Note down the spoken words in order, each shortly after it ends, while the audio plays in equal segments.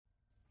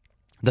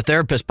The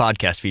Therapist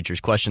podcast features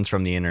questions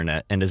from the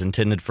internet and is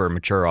intended for a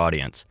mature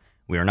audience.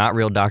 We are not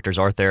real doctors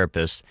or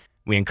therapists.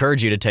 We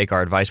encourage you to take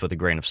our advice with a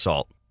grain of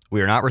salt.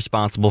 We are not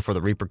responsible for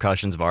the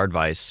repercussions of our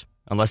advice,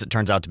 unless it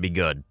turns out to be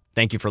good.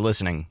 Thank you for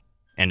listening,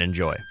 and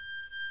enjoy.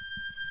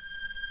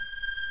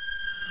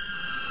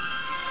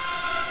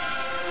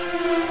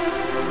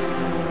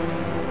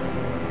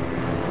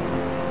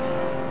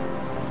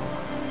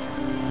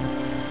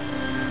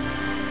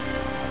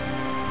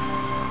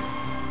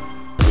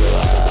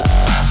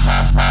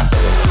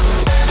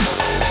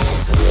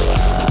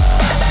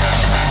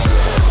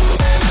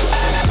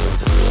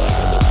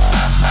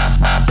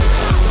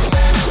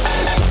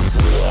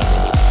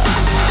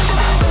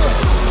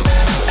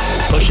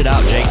 Push it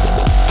out, Jake.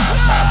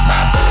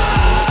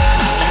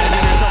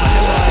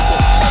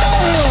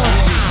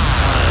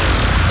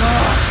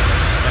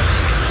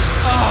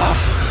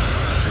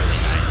 That's really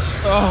nice.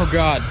 Oh,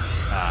 God.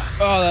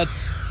 That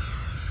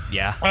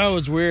Yeah.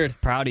 was weird.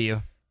 Proud of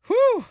you.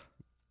 Whew.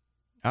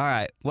 All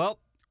right. Well,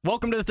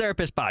 welcome to the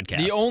Therapist podcast.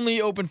 The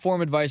only open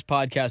form advice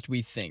podcast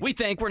we think. We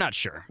think, we're not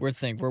sure. We're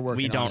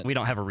working on it. We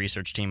don't have a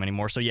research team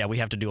anymore, so yeah, we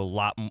have to do a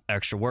lot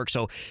extra work.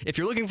 So if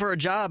you're looking for a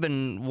job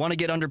and want to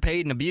get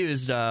underpaid and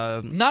abused,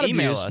 Not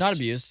email abused. us. Not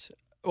abused.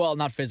 Well,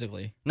 not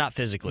physically. Not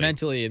physically.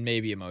 Mentally and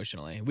maybe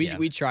emotionally.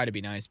 We try to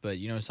be nice, but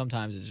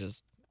sometimes it's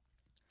just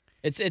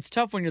it's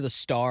tough when you're the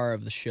star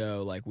of the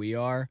show like we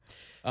are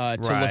to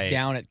look Right.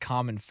 down at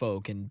common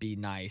folk and be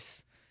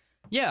nice.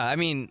 Yeah, I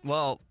mean,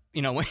 well,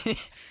 when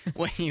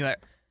you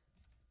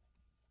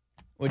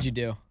What'd you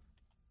do?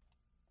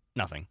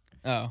 nothing.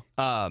 Oh,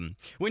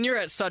 When you're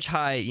at such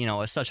high,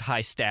 such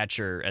high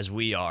stature as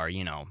we are,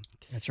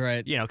 that's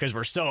right. because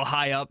we're so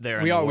high up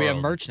there. We in are. the We have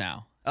world. merch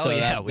now. Oh, So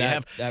yeah,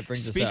 that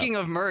brings us up. Speaking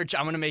of merch,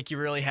 I'm gonna make you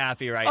really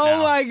happy right Oh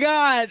now. my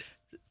God,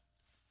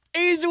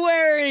 he's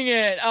wearing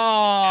it.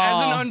 Oh,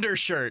 As an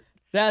undershirt.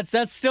 that's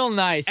still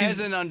nice.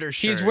 As an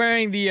undershirt. He's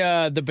wearing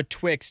the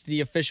Betwixt,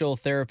 the official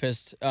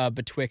Therapist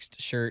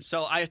Betwixt shirt.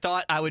 So I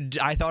thought I would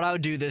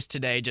do this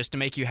today just to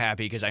make you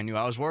happy because I knew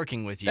I was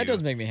working with you. That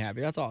does make me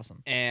happy. That's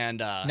awesome. And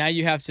Now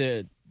you have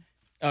to.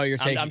 Oh, you're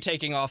taking. I'm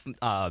taking off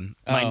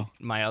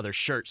my other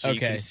shirt so you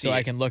okay, can see. so I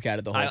it. can look at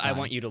it the whole time. I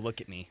want you to look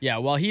at me. Yeah,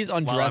 while he's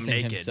undressing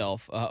naked.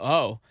 himself.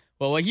 Well,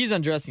 while he's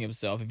undressing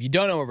himself, if you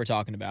don't know what we're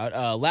talking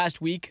about,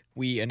 last week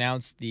we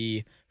announced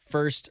the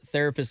first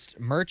Therapist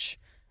merch.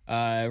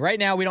 Right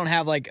now we don't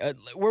have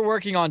we're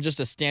working on just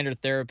a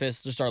standard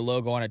Therapist, just our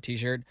logo on a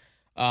t-shirt.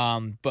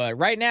 But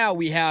right now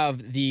we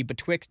have the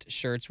Betwixt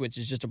shirts, which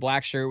is just a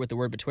black shirt with the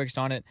word Betwixt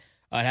on it.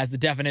 It has the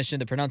definition,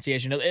 the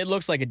pronunciation. It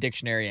looks like a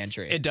dictionary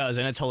entry. It does,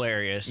 and it's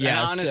hilarious. Yeah,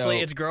 and honestly, so-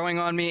 it's growing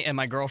on me, and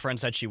my girlfriend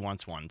said she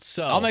wants one.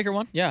 So I'll make her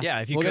one. Yeah. Yeah,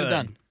 if you we'll could. get it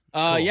done.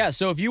 Cool. Yeah.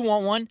 So if you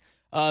want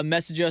one,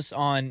 message us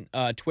on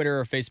Twitter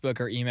or Facebook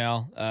or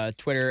email.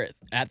 Twitter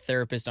at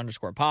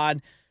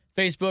therapist_pod.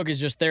 Facebook is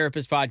just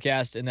Therapist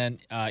Podcast, and then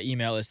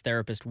email is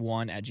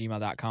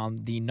therapist1@gmail.com.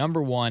 The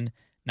number 1,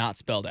 not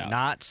spelled out.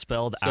 Not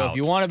spelled So out. if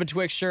you want a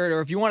Betwixt shirt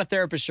or if you want a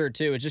Therapist shirt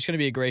too, it's just going to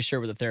be a gray shirt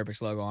with a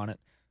Therapist logo on it.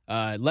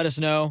 Let us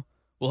know.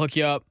 We'll hook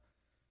you up.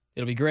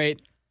 It'll be great.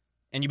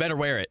 And you better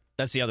wear it.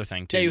 That's the other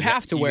thing, too. Yeah, you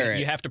have to wear it.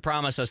 You have to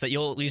promise us that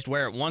you'll at least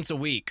wear it once a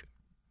week.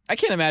 I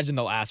can't imagine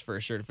they'll ask for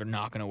a shirt if they're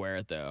not going to wear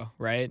it, though,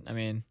 right? I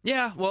mean,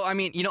 Yeah, well, I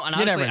mean, and You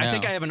honestly, never I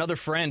think know. I have another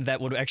friend that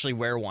would actually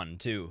wear one,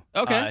 too.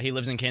 Okay. He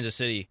lives in Kansas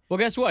City. well,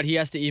 guess what? He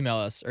has to email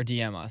us or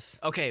DM us.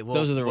 Okay, well,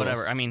 Those are the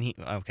whatever. rules. I mean,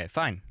 okay,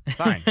 fine.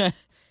 Fine.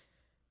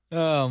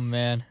 Oh,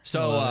 man.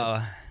 So,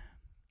 Love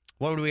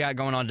what do we got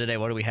going on today?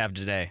 What do we have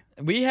today?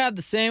 we have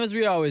the same as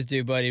we always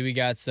do, buddy. We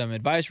got some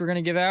advice we're going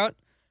to give out.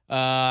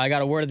 I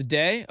got a word of the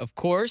day, of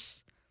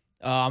course.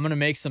 I'm going to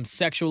make some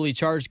sexually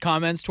charged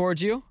comments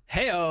towards you.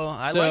 Hey-oh,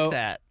 I So- like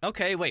that.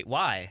 Okay, wait,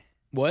 why?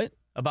 What?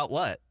 About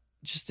what?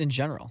 Just in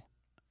general.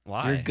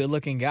 Why? You're a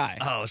good-looking guy.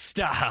 Oh,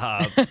 stop.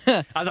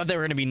 I thought they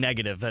were going to be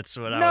negative. That's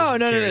what I was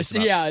No. curious So,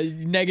 about. yeah,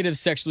 negative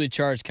sexually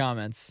charged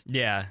comments.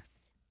 Yeah.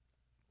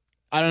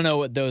 I don't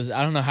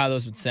know how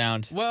those would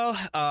sound. Well,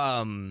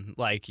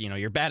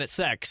 you're bad at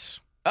sex.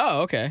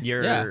 Oh, okay.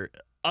 You're Yeah.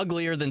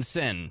 uglier than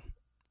sin.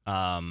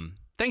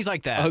 Things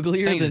like that.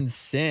 Uglier Things- than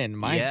sin.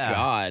 My Yeah.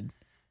 God.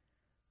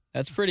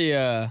 That's pretty,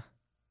 I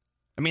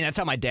mean, that's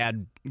how my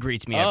dad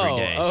greets me every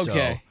day.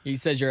 okay. So. He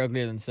says you're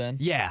uglier than sin.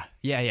 Yeah.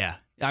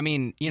 I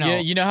mean, You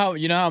know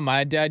how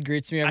my dad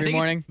greets me I every think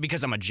morning? it's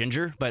because I'm a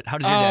ginger, but how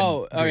does your dad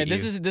Oh, okay. greet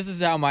This you?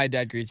 is how my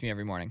dad greets me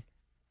every morning.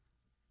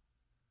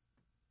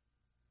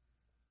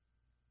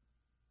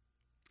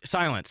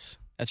 Silence.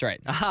 That's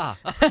right. Aha.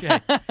 Okay.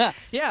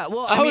 Yeah,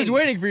 well, I was mean,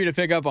 waiting for you to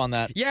pick up on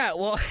that. Yeah,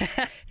 well,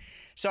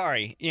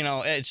 sorry.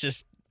 It's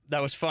just, that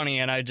was funny,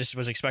 and I just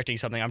was expecting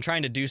something. I'm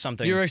trying to do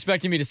something. You were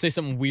expecting me to say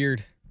something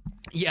weird.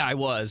 Yeah, I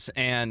was,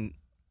 and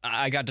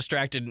I got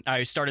distracted.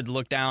 I started to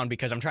look down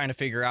because I'm trying to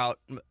figure out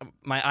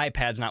my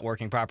iPad's not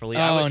working properly.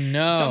 Oh,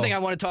 no. Something I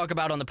want to talk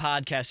about on the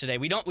podcast today.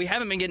 We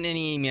haven't been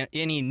getting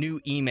any new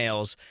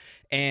emails,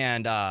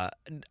 and I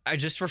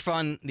just for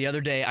fun the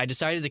other day I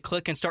decided to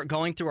click and start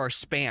going through our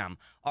spam.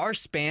 Our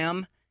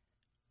spam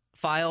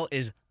file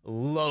is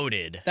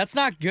loaded. That's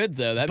not good,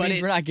 though. That But means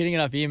it- we're not getting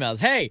enough emails.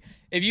 Hey,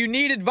 if you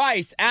need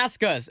advice,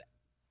 ask us.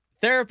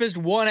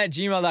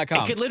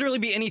 Therapist1@gmail.com. It could literally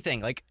be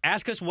anything. Like,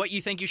 ask us what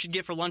you think you should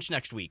get for lunch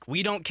next week.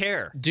 We don't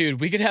care. Dude,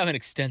 we could have an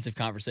extensive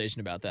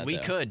conversation about that, We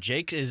though. could.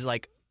 Jake is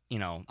like, you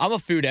know, I'm a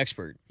food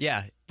expert,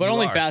 yeah. but you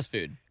only are. fast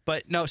food.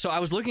 But no, so I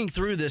was looking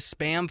through this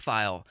spam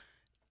file,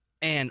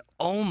 and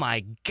oh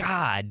my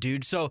God,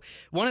 dude. So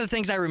one of the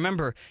things I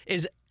remember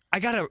is I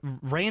got a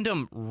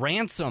random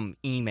ransom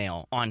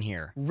email on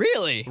here.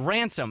 Really?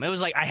 Ransom. It was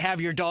like, I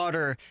have your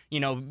daughter, you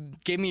know,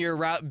 give me your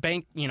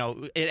bank, you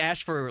know, it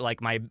asked for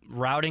like my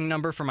routing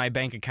number for my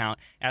bank account,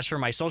 asked for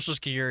my social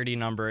security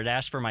number, it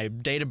asked for my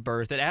date of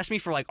birth, it asked me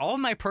for like all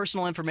of my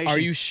personal information. Are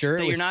you sure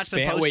that it was you're not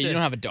spam? supposed Wait, to- you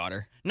don't have a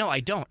daughter. No,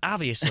 I don't,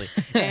 obviously.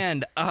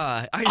 And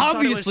I just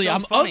Obviously, thought it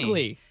was so I'm funny.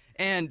 ugly.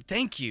 And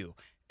thank you.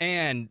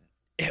 And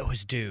it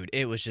was, dude,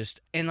 it was just,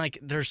 and like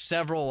there's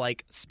several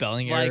like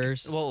Spelling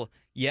errors. Well,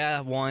 yeah,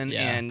 one,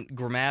 Yeah. and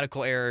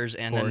grammatical errors,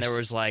 and then there course.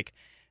 was like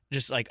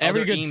just like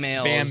Every other good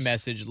emails. spam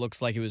message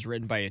looks like it was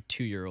written by a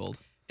 2-year-old.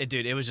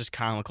 Dude, it was just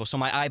comical. So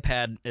my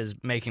iPad is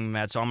making me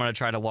mad, so I'm gonna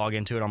try to log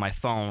into it on my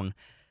phone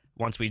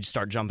once we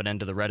start jumping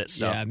into the Reddit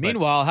stuff. Yeah. But,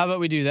 Meanwhile, how about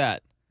we do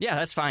that? yeah,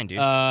 that's fine, dude.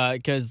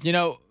 Because, you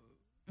know,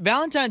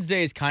 Valentine's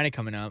Day is kind of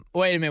coming up.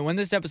 Wait a minute. When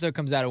this episode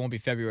comes out, it won't be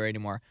February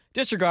anymore.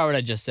 Disregard what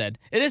I just said.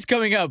 It is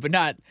coming up, but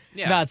not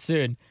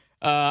soon.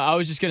 I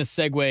was just going to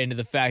segue into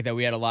the fact that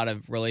we had a lot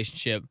of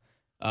relationship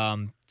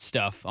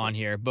stuff on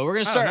here. But we're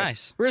going to start.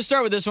 Nice. We're going to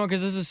start with this one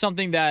because this is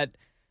something that,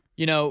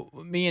 you know,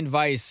 me and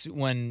Vice,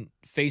 when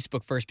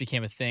Facebook first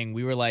became a thing,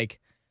 we were like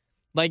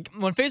when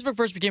Facebook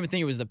first became a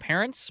thing, it was the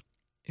parents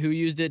who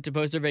used it to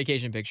post their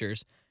vacation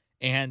pictures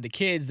and the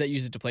kids that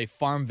used it to play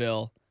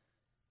Farmville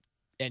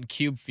and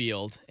Cube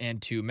Field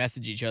and to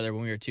message each other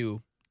when we were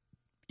too,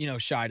 you know,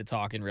 shy to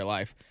talk in real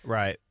life.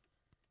 Right.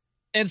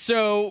 And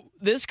so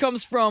this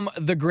comes from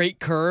The Great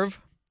Curve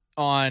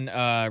on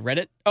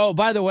Reddit. Oh,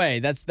 by the way,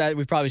 that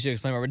we probably should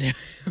explain what we're doing.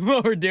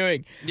 What we're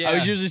doing. Yeah. I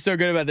was usually so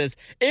good about this.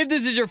 If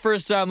this is your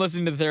first time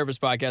listening to the Therapist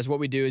Podcast, what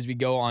we do is we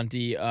go on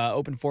the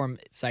open forum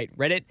site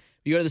Reddit.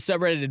 We go to the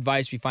subreddit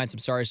advice. We find some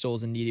sorry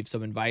souls in need of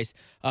some advice.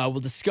 We'll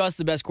discuss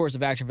the best course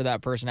of action for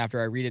that person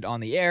after I read it on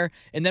the air,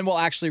 and then we'll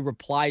actually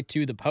reply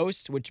to the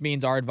post, which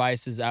means our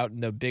advice is out in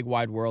the big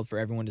wide world for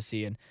everyone to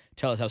see and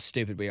tell us how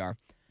stupid we are.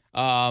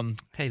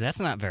 Hey, that's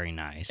not very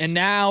nice. And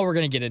now we're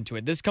going to get into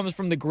it. This comes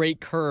from The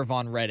Great Curve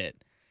on Reddit.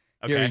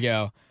 Here we Okay.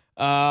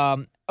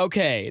 go.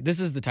 Okay,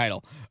 this is the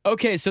title.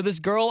 Okay, so this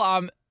girl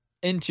I'm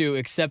into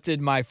accepted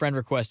my friend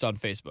request on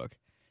Facebook.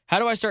 How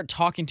do I start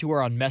talking to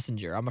her on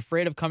Messenger? I'm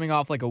afraid of coming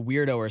off like a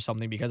weirdo or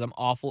something because I'm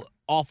awful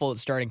at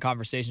starting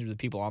conversations with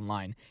people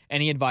online.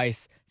 Any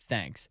advice?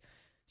 Thanks.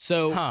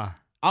 So Huh.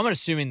 I'm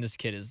assuming this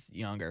kid is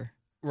younger.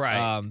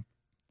 Right.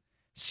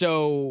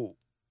 So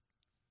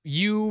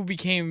you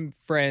became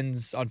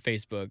friends on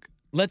Facebook.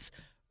 Let's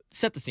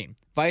set the scene.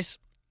 Vice,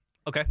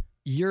 Okay.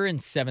 you're in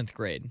 7th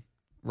grade,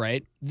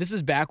 right? This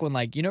is back when,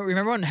 like, you know,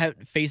 remember when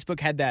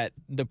Facebook had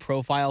the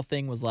profile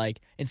thing was like,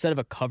 instead of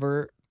a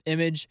cover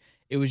image,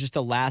 it was just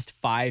the last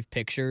 5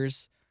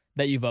 pictures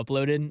that you've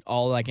uploaded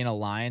all like in a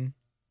line.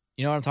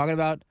 You know what I'm talking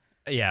about?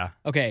 Yeah.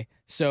 Okay,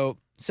 so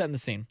setting the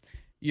scene.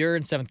 You're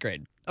in 7th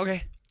grade.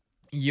 Okay.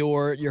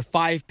 Your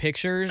 5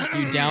 pictures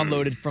you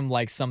downloaded from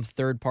like some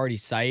third-party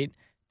site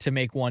to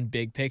make one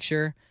big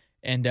picture,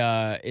 and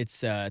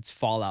it's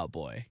Fall Out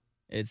Boy.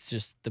 It's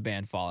just the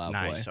band Fall Out Boy.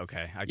 Nice.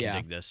 Okay. I can Yeah.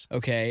 dig this.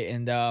 Okay,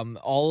 and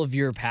all of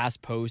your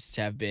past posts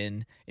have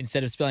been,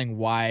 instead of spelling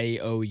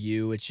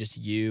Y-O-U, it's just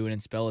you, and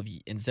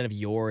instead of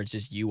your, it's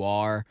just you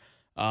are.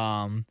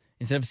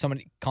 Instead of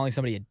calling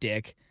somebody a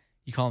dick,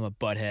 you call them a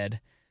butthead.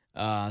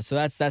 So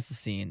that's the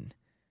scene.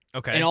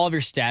 Okay. And all of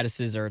your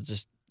statuses are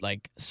just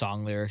like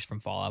song lyrics from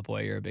Fall Out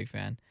Boy. You're a big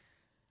fan.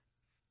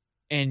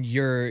 And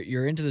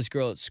you're into this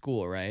girl at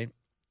school, right?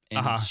 And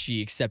Uh-huh.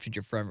 she accepted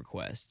your friend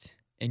request.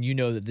 And you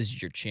know that this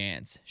is your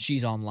chance.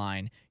 She's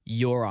online.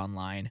 You're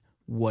online.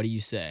 What do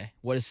you say?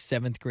 What does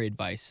 7th grade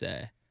Vice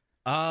say?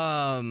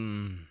 I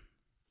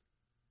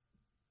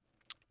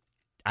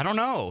don't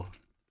know.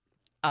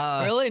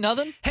 Really?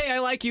 Nothing? Hey, I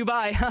like you.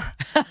 Bye.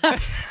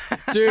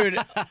 Dude,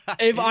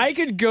 if I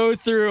could go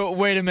through,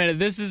 wait a minute,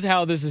 this is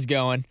how this is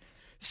going.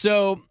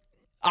 So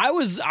I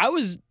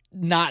was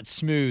not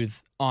smooth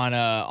on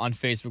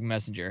Facebook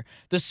Messenger.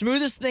 The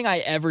smoothest thing I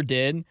ever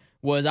did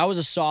was I was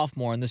a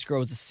sophomore and this girl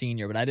was a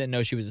senior, but I didn't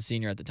know she was a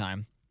senior at the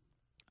time.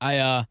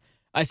 I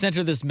sent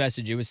her this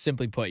message. It was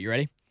simply put, you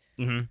ready?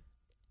 Mm-hmm.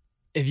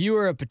 If you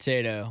were a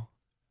potato,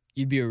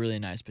 you'd be a really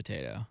nice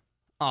potato.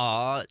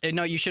 Aw,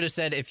 no, you should have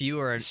said if you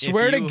were.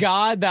 Swear to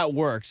God that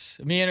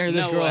worked. Me and her,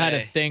 this No girl had a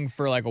way. thing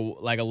for like a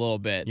little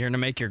bit. You're gonna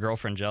make your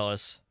girlfriend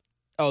jealous.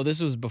 Oh,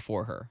 this was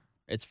before her.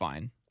 It's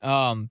fine.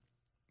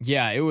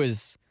 Yeah, it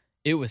was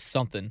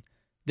something.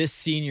 This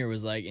senior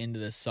was like into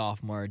this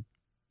sophomore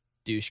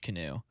douche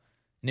canoe,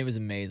 and it was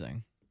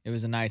amazing. It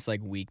was a nice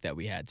like week that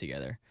we had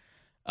together.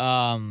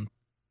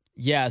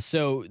 Yeah,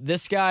 so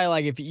this guy,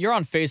 like, if you're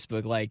on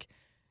Facebook, like,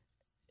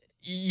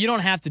 you don't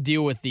have to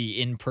deal with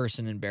the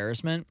in-person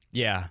embarrassment.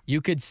 Yeah.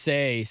 You could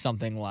say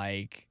something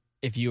like,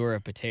 if you were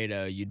a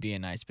potato, you'd be a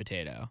nice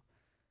potato.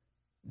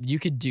 You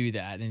could do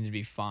that and it'd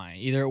be fine.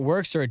 Either it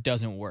works or it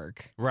doesn't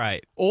work.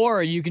 Right.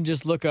 Or you can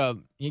just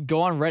you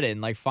go on Reddit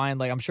and like find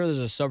like, I'm sure there's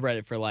a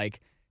subreddit for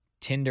like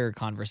Tinder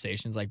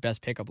conversations, like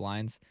best pickup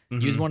lines.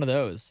 Mhm. Use one of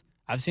those.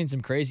 I've seen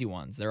some crazy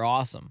ones. They're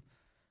awesome.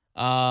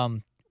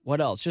 What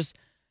else? Just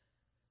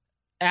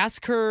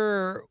ask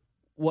her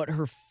what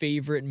her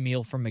favorite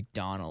meal from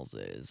McDonald's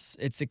is.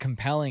 It's a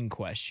compelling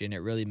question. It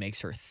really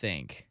makes her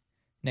think.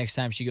 Next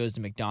time she goes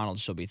to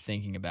McDonald's, she'll be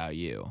thinking about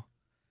you.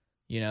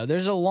 You know,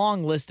 there's a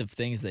long list of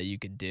things that you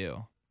could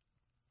do.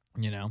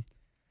 You know?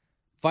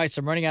 Vice,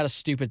 I'm running out of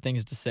stupid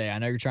things to say. I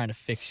know you're trying to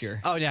fix your...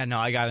 Oh, yeah, no,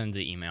 I got into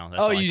the email.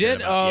 That's oh, all I you cared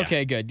did? about. Oh, Yeah.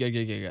 okay,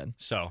 good.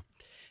 So,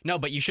 no,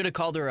 but you should have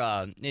called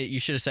her, you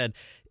should have said,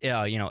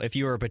 if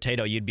you were a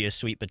potato, you'd be a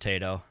sweet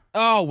potato.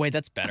 Oh, wait,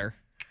 that's better.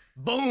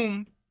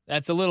 Boom!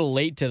 That's a little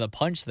late to the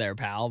punch there,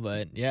 pal,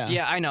 but yeah.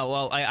 Yeah, I know.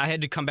 Well, I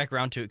had to come back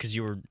around to it because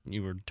you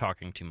were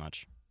talking too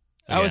much.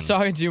 I was Again.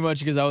 talking too much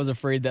because I was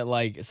afraid that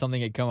like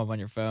something had come up on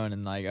your phone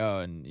and like,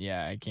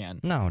 I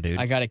can't. No, dude.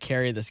 I got to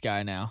carry this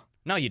guy now.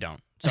 No, you don't.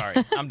 Sorry.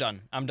 I'm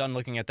done. I'm done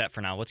looking at that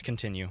for now. Let's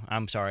continue.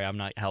 I'm sorry. I'm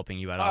not helping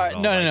you out All right, at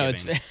all. no, by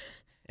it's giving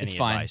it's any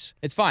fine. advice.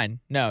 It's fine.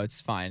 No,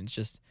 it's fine. It's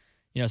just,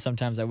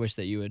 sometimes I wish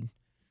that you would,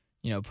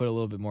 put a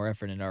little bit more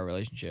effort into our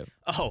relationship.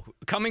 Oh,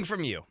 coming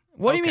from you.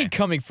 What do you Okay. mean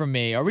coming from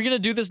me? Are we going to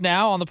do this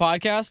now on the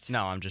podcast?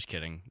 No, I'm just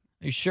kidding.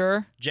 You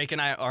sure? Jake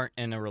and I aren't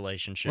in a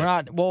relationship. We're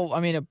not. Well,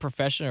 I mean, a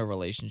professional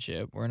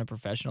relationship. We're in a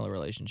professional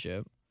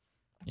relationship.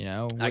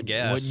 I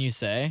guess. Wouldn't you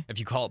say? If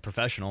you call it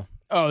professional.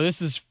 Oh,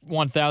 this is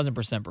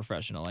 1,000%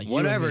 professional. Like you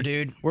and Whatever, me,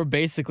 dude. We're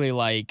basically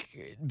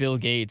like Bill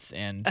Gates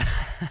and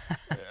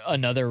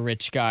another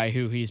rich guy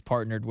who he's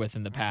partnered with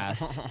in the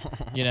past.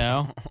 You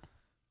know?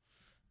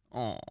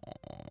 Oh.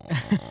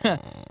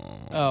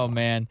 Oh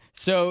man.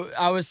 So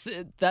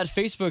that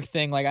Facebook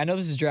thing. Like I know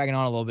this is dragging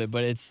on a little bit,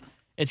 but it's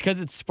because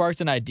it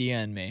sparked an idea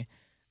in me.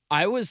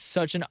 I was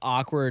such an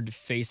awkward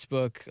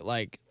Facebook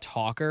like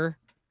talker.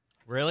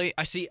 Really?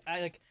 I see.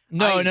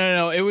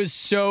 No. It was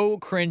so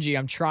cringy.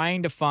 I'm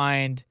trying to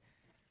find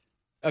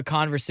a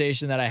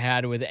conversation that I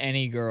had with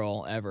any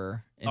girl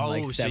ever in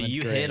like so seventh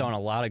you grade. hit on a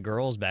lot of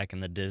girls back in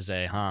the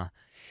Dizzy, huh?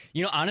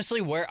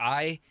 Honestly, where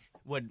I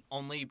would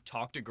only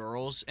talk to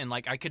girls, and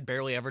like I could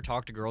barely ever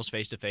talk to girls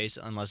face to face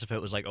unless if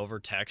it was like over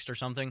text or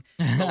something.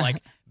 But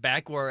like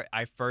back where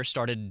I first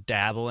started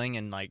dabbling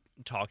and like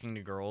talking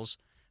to girls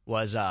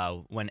was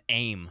when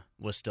AIM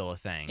was still a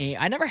thing.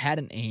 I never had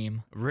an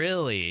AIM.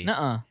 Really?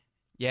 Nuh-uh.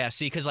 Yeah,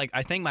 see, because like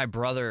I think my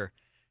brother,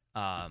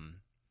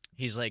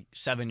 he's like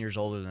 7 years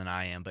older than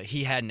I am, but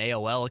he had an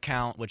AOL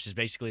account, which is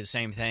basically the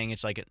same thing.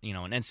 It's like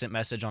an instant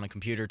message on a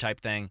computer type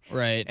thing.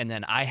 Right. And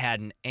then I had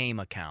an AIM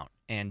account,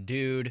 and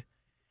dude,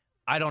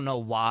 I don't know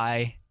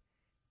why,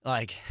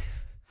 like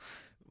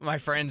my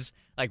friends,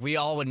 like we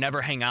all would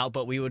never hang out,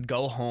 but we would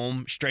go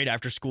home straight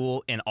after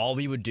school, and all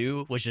we would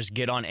do was just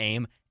get on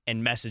AIM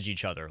and message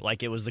each other,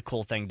 like it was the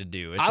cool thing to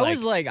do. It's I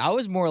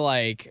was more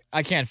like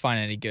I can't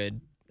find any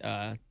good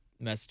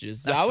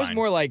messages. That's I was fine.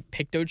 more like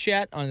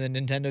PictoChat on the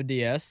Nintendo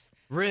DS.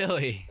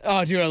 Really?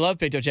 Oh, dude, I love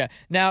PictoChat.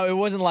 Now, it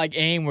wasn't like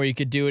AIM where you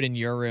could do it in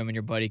your room and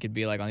your buddy could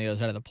be like on the other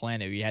side of the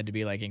planet. You had to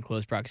be like in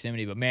close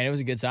proximity. But man, it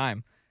was a good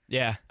time.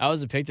 Yeah. I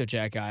was a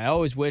PictoChat guy. I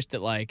always wished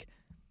that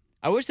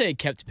I wish they had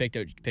kept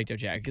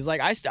PictoChat because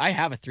like I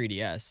have a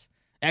 3DS.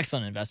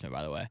 Excellent investment,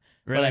 by the way.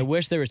 Really? But I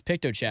wish there was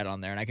PictoChat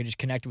on there and I could just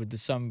connect with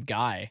some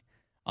guy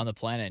on the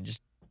planet and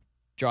just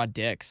draw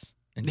dicks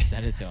and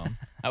send it to him.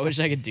 I wish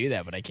I could do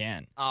that, but I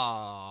can't.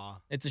 Aw.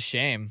 It's a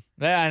shame.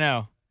 Yeah, I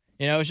know.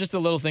 It's just the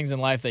little things in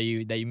life that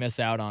you miss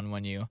out on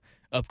when you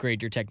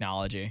upgrade your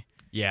technology.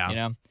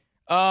 Yeah.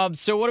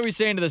 So what are we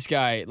saying to this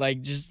guy?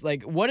 Like, just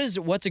like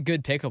what's a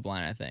good pickup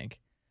line? I think.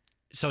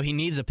 So he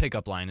needs a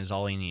pickup line is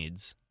all he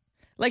needs.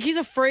 Like he's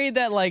afraid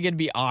that like it'd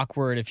be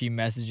awkward if he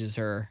messages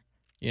her.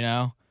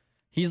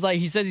 He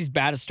says he's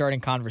bad at starting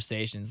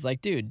conversations.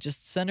 Like, dude,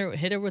 just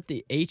hit her with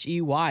the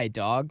HEY,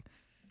 dog.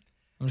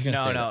 I'm just gonna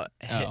say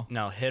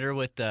that. Hit her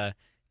with the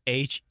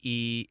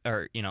HE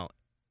or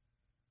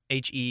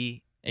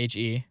HEYY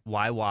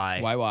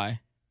YY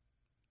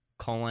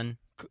colon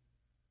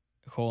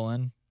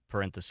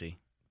parenthesis.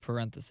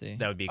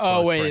 That would be a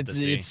close Oh wait,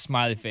 parenthesis. it's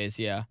smiley face.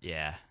 Yeah.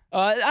 Yeah.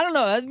 I don't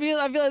know. I feel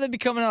like that'd be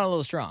coming out a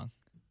little strong.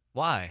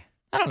 Why?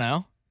 I don't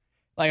know.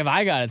 Like if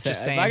I got Just if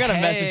saying, I got a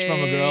message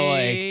from a girl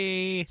like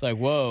 "Hey." it's like,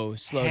 whoa,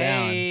 slow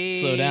down.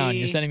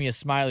 You're sending me a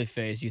smiley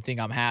face. You think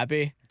I'm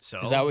happy?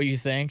 So Is that what you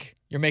think?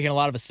 You're making a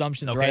lot of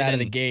assumptions Okay, right out of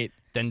the then- gate.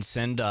 then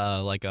send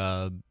like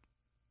a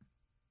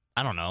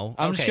I don't know.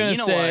 I'm Okay, you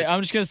know what?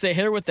 I'm just gonna say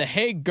hit her with the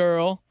hey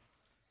girl,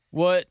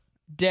 what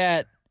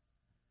dat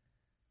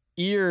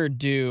ear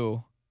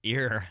do?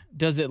 Ear.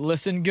 Does it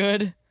listen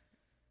good?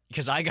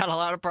 Because I got a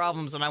lot of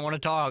problems and I want to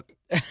talk.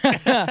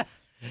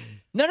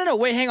 No.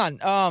 Wait, hang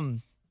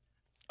on.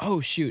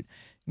 Oh shoot.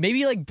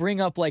 Maybe like bring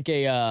up like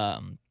a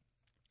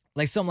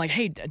like something like,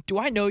 hey, do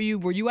I know you?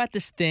 Were you at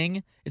this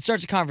thing? It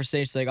starts a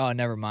conversation. It's like, oh,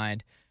 never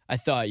mind. I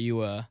thought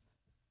you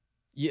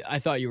I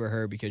thought you were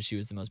her because she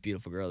was the most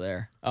beautiful girl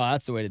there. Oh,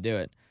 that's the way to do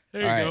it.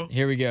 There you All right, go.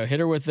 here we go. Hit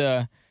her with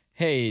a,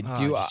 hey,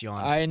 do just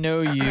yawned. I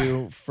know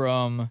you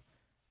from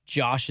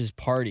Josh's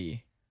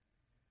party?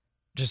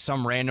 Just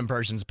some random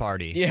person's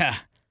party. Yeah.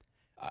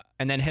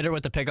 And then hit her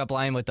with the pickup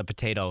line with the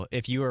potato.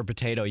 If you were a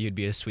potato, you'd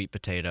be a sweet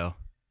potato.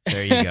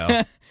 There you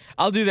go.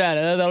 I'll do that.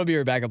 That'll be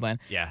your backup plan.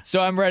 Yeah.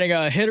 So I'm writing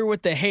a hit her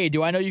with the, hey,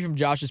 do I know you from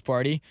Josh's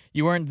party?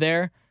 You weren't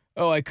there?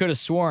 Oh, I could have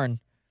sworn.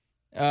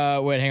 Wait,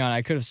 hang on.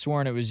 I could have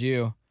sworn it was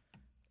you.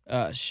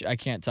 I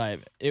can't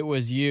type. It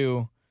was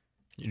you.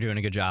 You're doing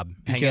a good job.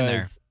 Hang in there.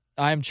 Because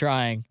I'm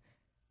trying.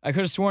 I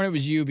could have sworn it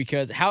was you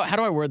because how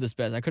do I word this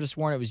best? I could have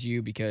sworn it was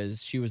you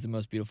because she was the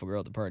most beautiful girl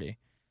at the party.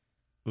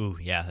 Ooh,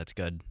 yeah, that's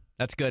good.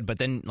 That's good. But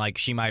then, like,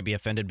 she might be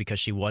offended because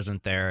she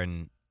wasn't there.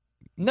 And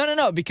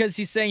No, because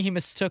he's saying he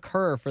mistook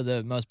her for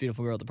the most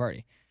beautiful girl at the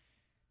party.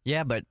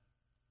 yeah, but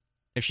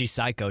if she's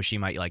psycho, she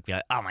might like be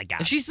like, oh my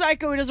god. If she's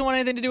psycho, he doesn't want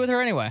anything to do with her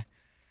anyway.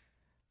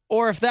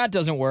 Or if that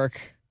doesn't work,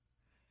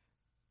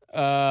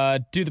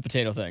 do the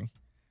potato thing.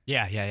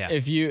 Yeah.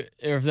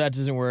 If that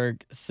doesn't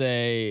work,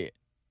 say,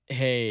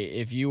 hey,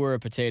 if you were a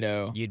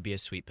potato, You'd be a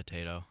sweet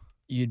potato.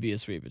 you'd be a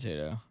sweet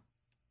potato.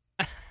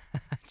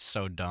 It's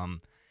so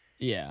dumb.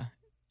 Yeah,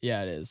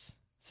 it is.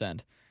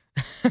 Send.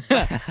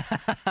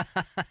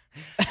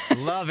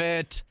 Love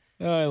it.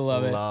 Oh, I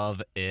love it.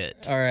 Love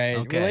it. All right.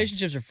 Okay.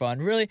 Relationships are fun.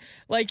 Really,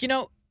 like,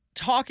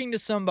 talking to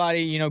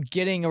somebody,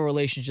 getting a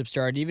relationship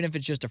started, even if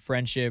it's just a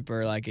friendship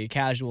or like a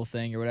casual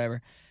thing or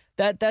whatever,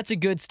 that's a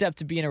good step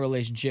to be in a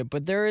relationship.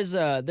 But there is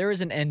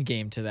an end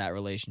game to that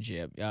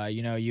relationship.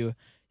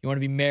 You want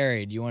to be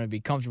married, you want to be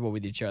comfortable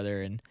with each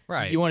other, and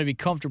Right. you want to be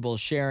comfortable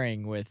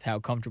sharing with how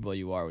comfortable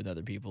you are with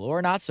other people,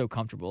 or not so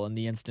comfortable in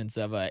the instance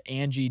of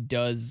Angie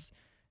doesn't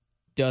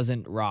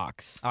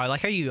rocks. Oh, I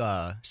like how you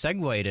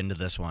segued into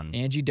this one.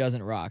 Angie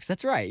doesn't rocks.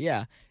 That's right.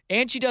 Yeah.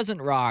 Angie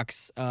doesn't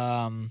rocks.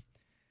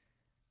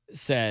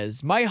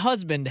 Says my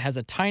husband has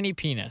a tiny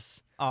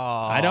penis. Oh,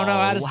 I don't know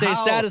how to stay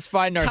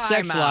satisfied in our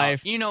sex Time out.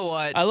 life. You know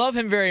what? I love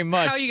him very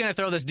much. How are you gonna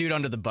throw this dude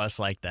under the bus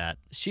like that?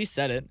 She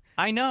said it.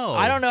 I know.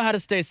 I don't know how to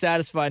stay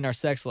satisfied in our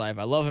sex life.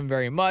 I love him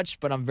very much,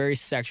 but I'm very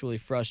sexually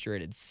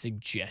frustrated.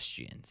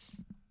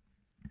 Suggestions.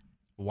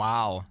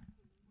 Wow.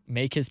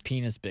 Make his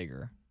penis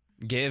bigger.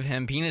 Give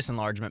him penis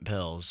enlargement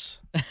pills.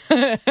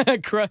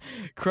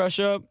 Crush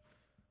up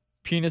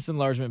penis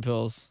enlargement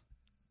pills.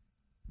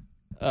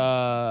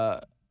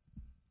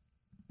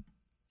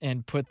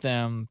 And put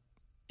them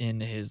in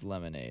his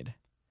lemonade.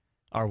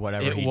 Or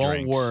whatever It he won't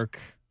drinks. work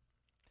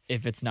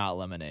if it's not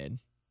lemonade.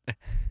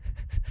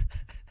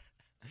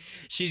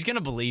 She's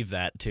gonna believe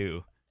that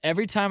too.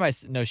 Every time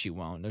no, she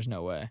won't. There's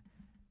no way.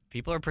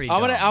 People are pretty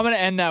I'm dumb. gonna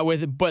end that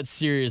with, but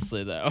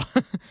seriously though,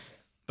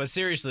 But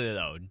seriously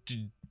though,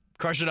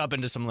 crush it up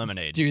into some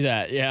lemonade. do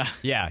that. Yeah.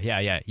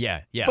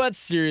 Yeah. But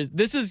serious.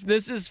 This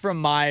is from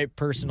my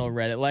personal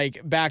Reddit.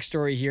 Like,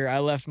 backstory here. I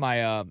left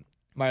my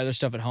my other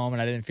stuff at home,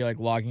 and I didn't feel like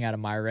logging out of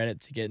my Reddit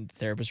to get into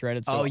therapist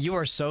Reddit. So Oh, you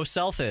are so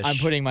selfish. I'm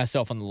putting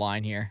myself on the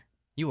line here.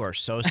 You are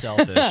so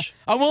selfish.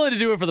 I'm willing to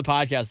do it for the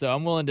podcast, though.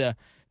 I'm willing to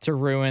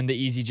ruin the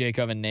Easy Jake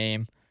Oven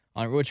name,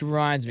 which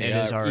reminds me, It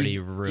is already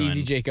ruined.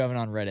 Easy Jake Oven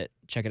on Reddit.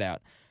 Check it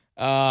out.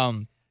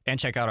 And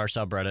check out our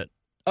subreddit.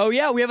 Oh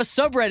yeah, we have a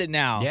subreddit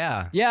now.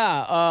 Yeah.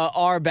 Yeah,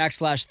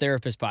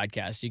 r/therapist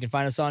podcast. You can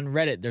find us on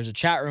Reddit. There's a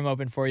chat room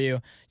open for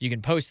you. You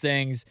can post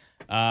things.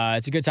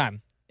 It's a good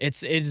time.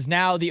 It is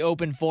now the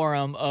open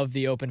forum of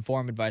the Open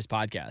Forum Advice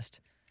podcast.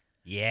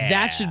 Yeah.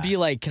 That should be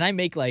like, can I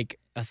make like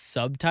a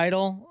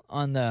subtitle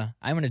on the?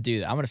 I'm gonna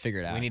do that. I'm gonna figure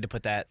it out. We need to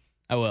put that.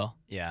 I will.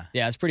 Yeah.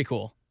 Yeah, it's pretty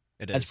cool.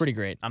 It is. That's pretty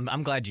great.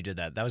 I'm glad you did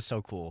that. That was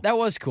so cool. That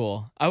was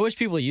cool. I wish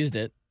people used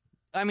it.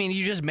 I mean,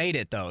 you just made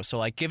it though, so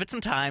like, give it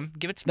some time.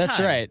 Give it some That's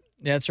time. right.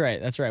 That's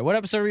right. What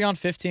episode are we on?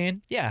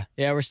 15? Yeah.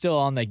 Yeah, we're still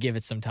on the give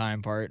it some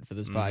time part for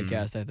this Mhm.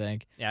 podcast, I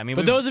think. Yeah. I mean,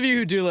 But those of you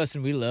who do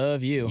listen, we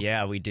love you.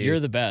 Yeah, we do. You're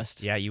the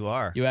best. Yeah, you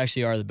are. You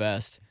actually are the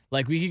best.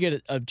 Like, we could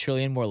get a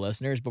trillion more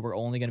listeners, but we're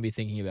only going to be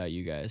thinking about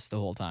you guys the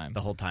whole time.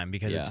 The whole time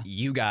because it's Yeah.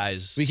 you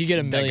guys. We could get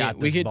a that million. got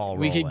this ball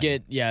we could rolling.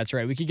 get. Yeah, that's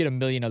right. We could get a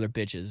million other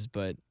bitches,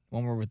 but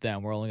when we're with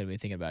them, we're only going to be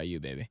thinking about you,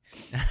 baby.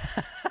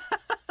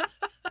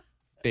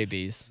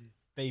 Babies.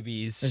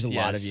 babies. There's a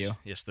lot of you.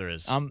 Yes, there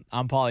is. I'm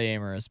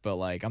polyamorous, but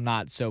like I'm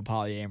not so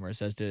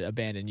polyamorous as to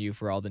abandon you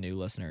for all the new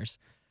listeners.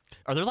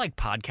 Are there like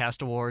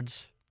podcast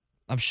awards?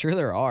 I'm sure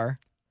there are.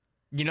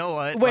 You know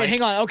what? Wait,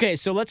 hang on. Okay,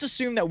 so let's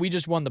assume that we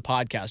just won the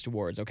podcast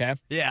awards, okay?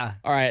 Yeah.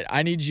 All right,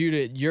 I need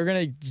you're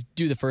going to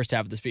do the first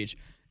half of the speech.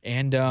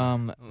 And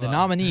the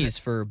nominees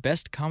for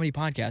Best Comedy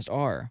Podcast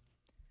are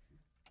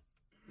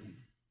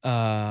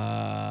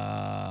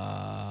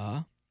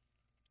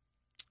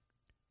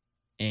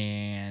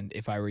and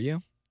If I Were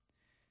You,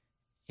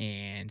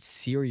 and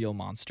Serial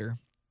Monster,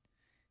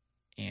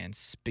 and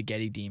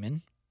Spaghetti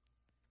Demon,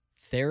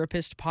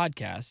 Therapist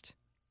Podcast,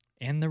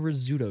 and The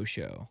Rizzuto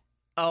Show.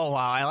 Oh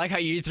wow, I like how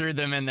you threw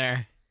them in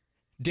there,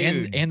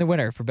 dude. And the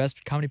winner for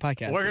Best Comedy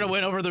Podcast. We're gonna is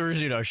win over the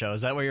Rizzuto Show.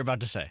 Is that what you're about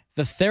to say?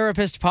 The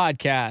Therapist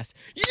Podcast.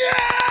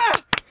 Yeah!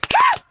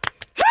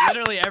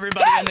 Literally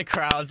everybody in the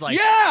crowd's like,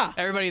 Yeah!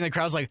 everybody in the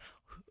crowd's like,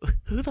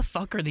 who the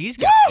fuck are these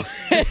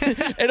guys?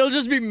 It'll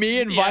just be me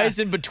and Vice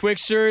in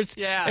Betwixt shirts.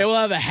 Yeah. And we'll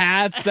have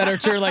hats that are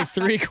turned like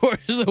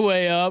 3/4 of the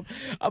way up.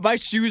 My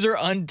shoes are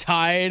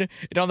untied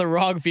and on the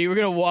wrong feet. We're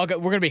going to walk up.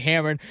 We're going to be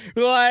hammered.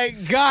 We're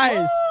like,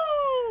 guys,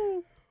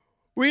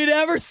 we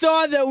never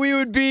thought that we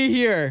would be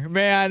here,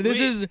 man.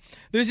 This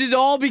is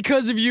all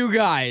because of you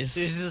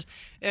guys.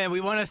 And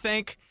we want to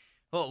thank.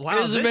 Oh, wow,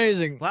 This is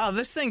amazing. Wow,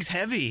 this thing's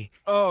heavy.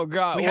 Oh,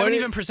 God. We haven't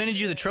even presented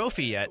you the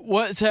trophy yet.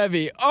 What's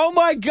heavy? Oh,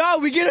 my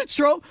God. We get a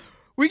trophy.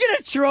 We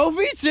get a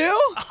trophy, too?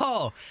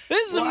 Oh.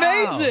 This is wow,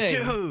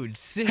 amazing. Dude,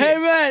 sick. Hey,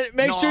 man,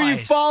 make sure you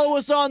Nice. follow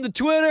us on the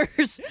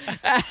Twitters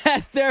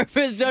at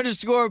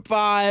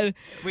therapist_pod.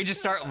 We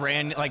just start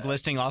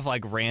listing off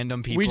like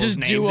random people's We just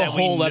names do a that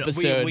whole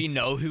episode. We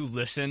know who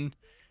listen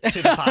to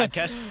the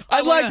podcast.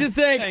 I'd like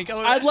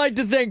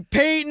to thank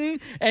Peyton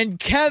and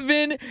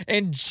Kevin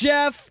and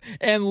Jeff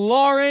and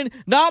Lauren.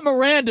 Not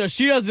Miranda,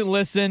 she doesn't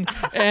listen.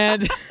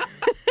 And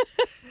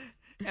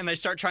and they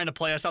start trying to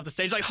play us off the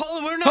stage like, hold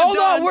on, we're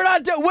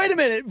not done. Wait a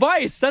minute,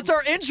 Vice, that's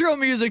our intro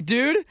music,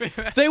 dude.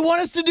 They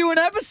want us to do an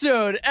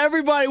episode.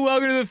 Everybody,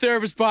 welcome to the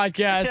Therapist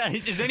Podcast. Yeah,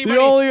 is anybody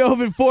the only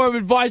open forum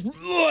advice.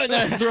 And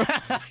then throw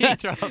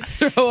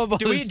up on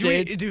the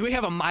stage. Do we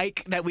have a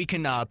mic that we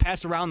can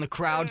pass around the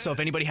crowd so if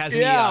anybody has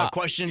any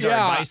questions or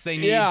yeah, advice they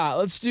need? Yeah,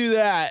 let's do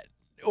that.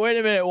 Wait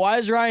a minute. Why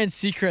is Ryan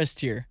Seacrest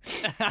here?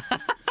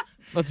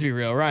 Let's be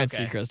real. Ryan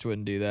Seacrest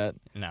wouldn't do that.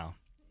 No.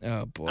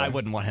 Oh, boy. I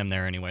wouldn't want him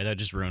there anyway. That'd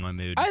just ruin my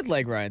mood. I'd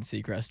like Ryan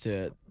Seacrest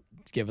to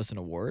give us an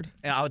award.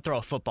 Yeah, I would throw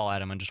a football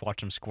at him and just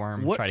watch him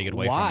squirm and try to get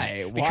away Why?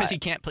 from it. Because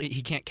Why?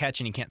 he can't catch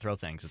and he can't throw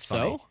things. It's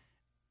funny.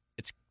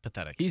 It's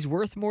pathetic. He's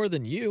worth more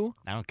than you.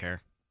 I don't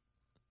care.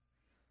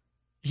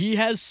 He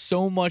has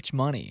so much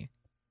money.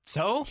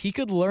 So? He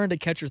could learn to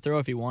catch or throw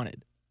if he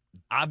wanted.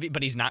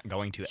 But he's not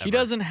going to ever. He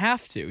doesn't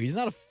have to. He's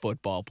not a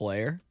football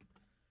player.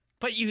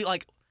 But you,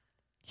 like...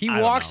 He I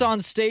don't walks know. on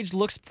stage,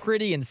 looks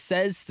pretty, and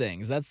says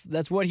things.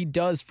 That's what he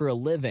does for a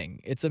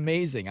living. It's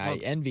amazing. I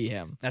envy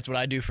him. That's what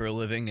I do for a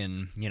living,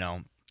 and,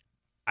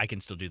 I can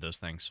still do those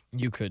things.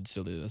 You could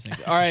still do those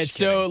things. All right, Just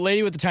so kidding.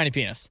 lady with the tiny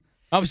penis.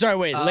 I'm sorry,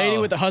 wait. Lady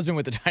with the husband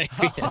with the tiny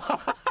penis.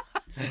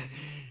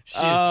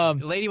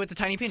 Shoot. Lady with the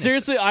tiny penis.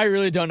 Seriously, I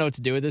really don't know what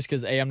to do with this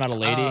because A, I'm not a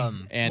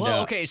lady. And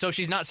okay, so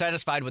she's not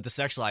satisfied with the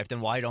sex life,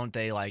 then why don't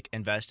they,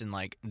 invest in,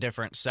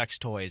 different sex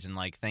toys and,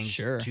 things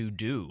to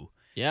do?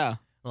 Yeah.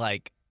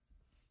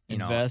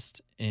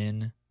 Invest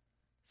in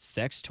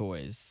sex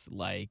toys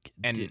like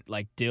And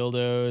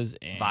dildos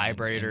and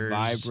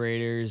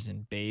vibrators.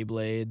 and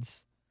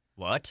Beyblades.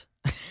 What?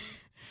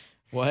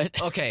 What?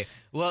 Okay,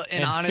 well,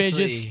 and and honestly...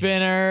 fidget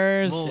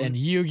spinners and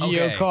Yu-Gi-Oh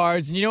okay.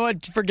 cards. And you know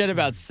what? Forget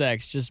about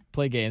sex. Just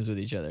play games with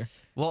each other.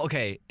 Well,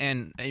 okay,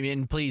 and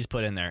please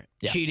put in there,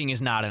 cheating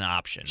is not an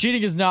option.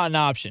 Cheating is not an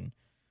option.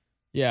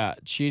 Yeah,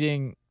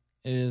 cheating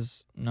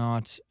is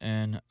not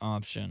an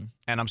option.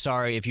 And I'm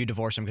sorry if you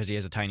divorce him because he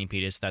has a tiny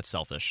penis. That's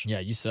selfish. Yeah,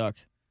 you suck.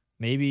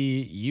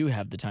 Maybe you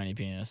have the tiny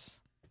penis.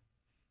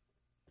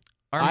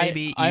 Or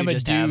maybe I'm you a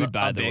just dude, have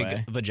by a the big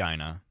way.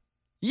 vagina.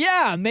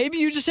 Yeah, maybe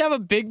you just have a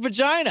big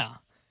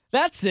vagina.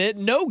 That's it.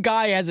 No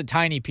guy has a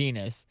tiny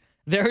penis.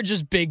 They're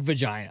just big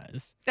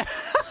vaginas.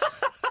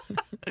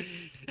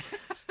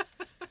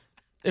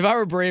 If I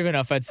were brave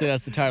enough, I'd say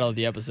that's the title of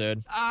the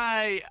episode.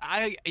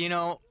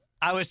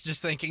 I was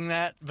just thinking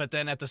that, but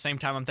then at the same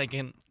time, I'm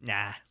thinking,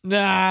 nah.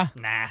 Nah,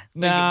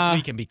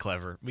 We can be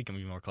clever. We can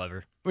be more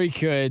clever. we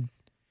could.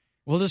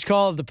 We'll just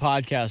call it the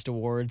Podcast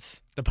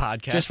Awards. The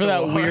podcast. Just for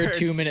that weird awards.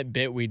 2-minute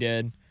bit we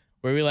did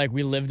where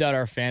we lived out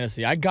our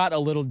fantasy. I got a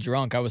little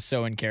drunk. I was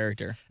so in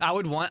character. I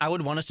would want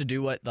us to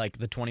do what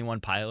the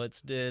 21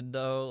 Pilots did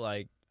though.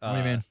 What do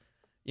you mean?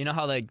 You know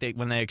how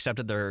when they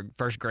accepted their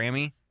first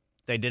Grammy,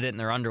 they did it in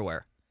their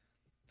underwear.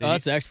 Oh,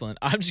 that's excellent.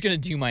 I'm just going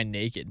to do mine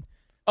naked.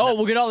 Oh,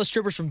 we'll get all the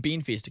strippers from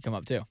Bean Feast to come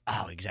up too.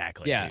 Oh,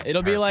 exactly. Yeah, dude.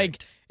 it'll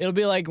Perfect.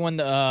 be like when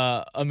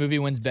a movie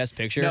wins Best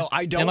Picture. No,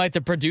 I don't. And the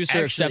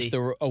producer accepts Actually-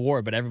 the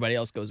award, but everybody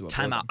else goes to a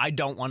Time out. I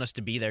don't want us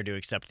to be there to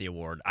accept the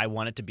award. I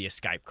want it to be a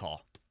Skype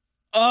call.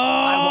 Oh,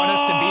 I want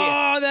us to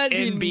be that'd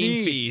in be Bean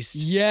neat. Feast.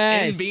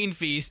 Yes. In Bean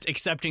Feast,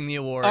 accepting the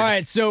award. All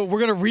right, so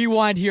we're gonna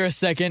rewind here a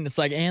second. It's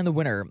and the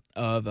winner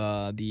of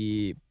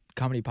the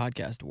Comedy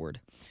Podcast Award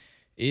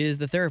is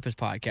the Therapist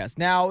Podcast.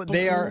 Now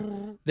they are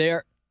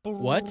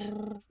what?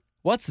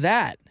 What's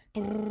that?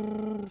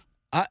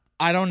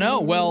 I don't know.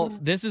 Well,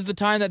 this is the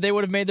time that they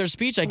would have made their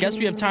speech. I guess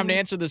we have time to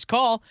answer this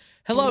call.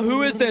 Hello,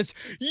 who is this?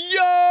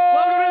 Yo!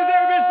 Welcome to the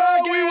Therapist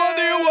Podcast! We won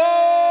the award!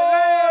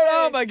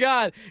 Oh my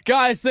God,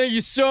 guys! Thank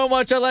you so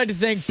much. I'd like to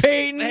thank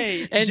Peyton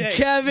and Jake,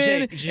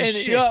 Kevin Jake,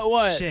 just shake,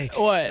 what? shake.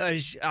 What?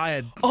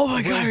 I Oh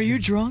my God, are you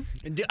drunk?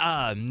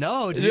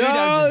 No, dude.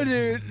 No,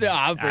 dude. No,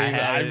 I'm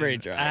pretty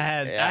drunk. I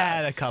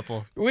had a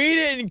couple. We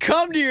didn't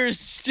come to your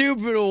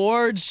stupid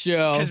award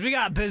show. Because we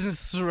got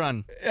business to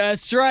run.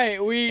 That's right.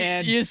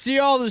 You see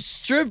all the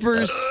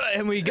strippers.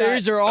 And we got...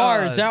 These are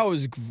ours. That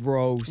was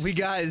gross. We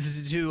got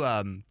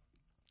to...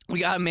 we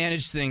got to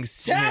manage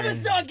things.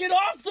 Tabitha, get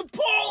off the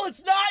pole.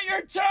 It's not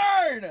your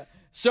turn.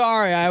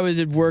 Sorry, I was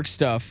at work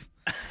stuff.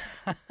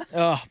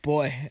 Oh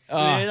boy.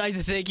 I'd like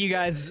to thank you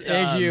guys.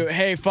 Thank you.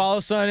 Hey, follow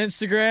us on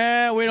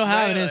Instagram. We don't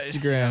have an Yeah,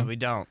 Instagram. we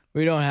don't.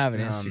 We don't have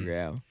an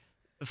Instagram.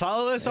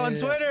 Follow us on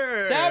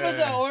Twitter.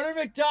 Tabitha, order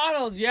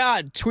McDonald's.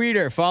 Yeah,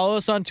 Twitter. Follow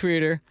us on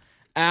Twitter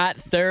at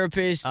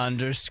therapist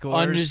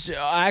Underscores.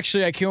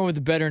 Actually, I came up with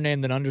a better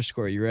name than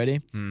underscore. You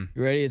ready? Hmm.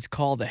 You ready? It's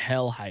called the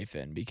hell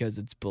hyphen because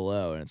it's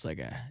below and it's like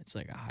a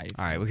hyphen.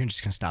 All right, we're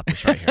just gonna stop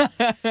this right here.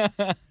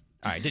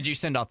 All right, did you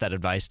send off that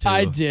advice too?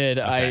 I did.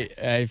 Okay.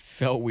 I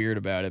felt weird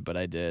about it, but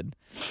I did.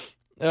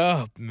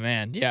 Oh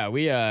man, yeah,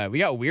 we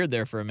got weird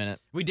there for a minute.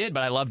 We did,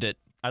 but I loved it.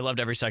 I loved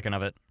every second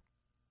of it.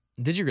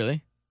 Did you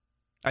really?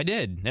 I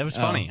did. It was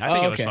funny. Oh. I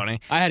think Oh, it was okay. funny.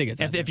 I had a good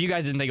time. If you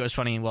guys didn't think it was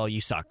funny, well,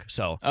 you suck.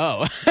 So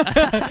Oh.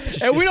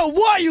 And we don't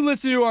want you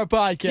listening to our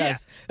podcast. Yeah.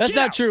 That's Get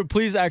not out. true.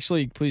 Please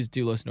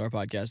do listen to our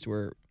podcast.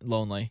 We're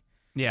lonely.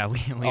 yeah,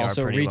 we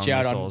Also are pretty reach lonely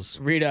out souls.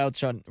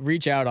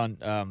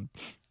 on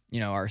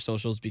our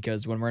socials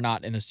because when we're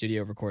not in the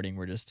studio recording,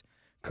 we're just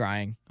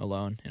crying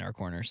alone in our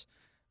corners.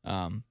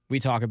 We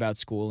talk about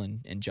school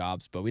and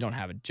jobs, but we don't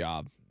have a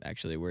job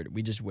actually.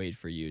 We just wait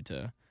for you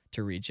to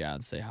reach out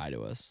and say hi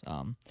to us.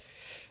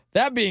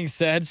 That being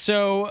said,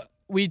 so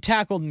we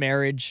tackled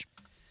marriage.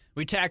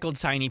 We tackled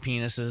tiny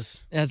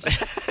penises. As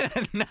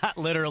Not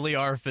literally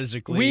or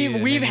physically.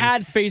 we've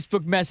had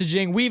Facebook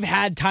messaging, we've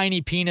had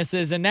tiny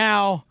penises, and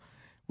now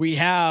we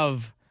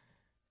have.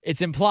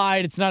 It's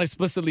implied. It's not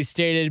explicitly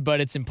stated, but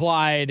it's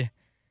implied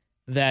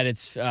that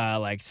it's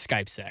like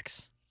Skype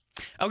sex.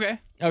 Okay.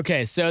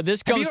 Okay, so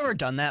this Have comes. you ever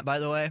done that, by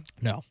the way?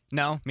 No,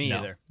 No, me no,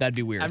 either. that'd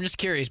be weird. I'm just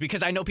curious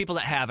because I know people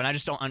that have, and I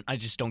just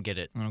don't get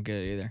it. I don't get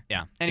it either.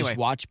 Yeah. Anyway, Just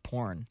watch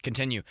porn.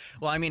 continue.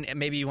 Well, I mean,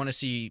 maybe you want to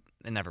see.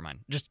 Never mind.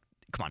 Just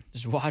come on.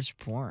 Just watch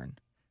porn.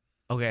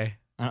 Okay.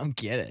 I don't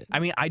get it. I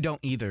mean, I don't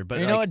either. But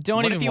You know what? Don't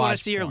what even if you want watch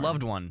to see your porn.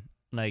 loved one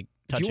like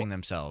If you touching wa-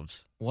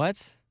 themselves?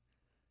 What?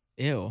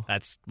 Ew.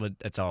 That's what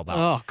it's all about.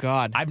 Oh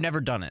God, I've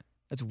never done it,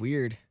 that's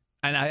weird.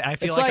 and I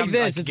feel It's like like I'm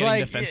this. like, It's getting like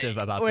defensive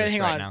about wait, this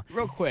hang right on, now.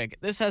 real quick.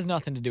 This has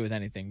nothing to do with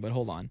anything, but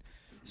hold on.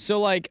 So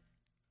like,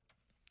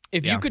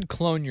 if Yeah. you could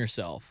clone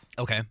yourself,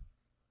 Okay.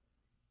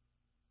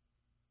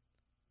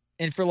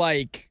 and for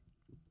like,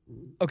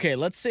 okay,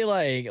 let's say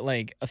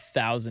like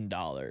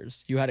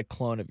 $1,000, you had a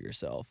clone of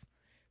yourself,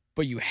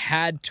 but you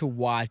had to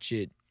watch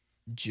it,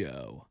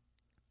 Joe.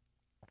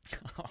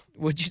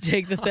 Would you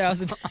take the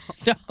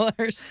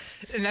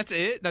 $1,000? And that's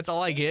it. That's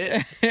all I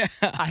get. Yeah,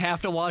 I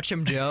have to watch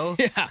him, Joe.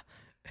 yeah,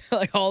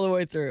 like all the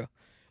way through.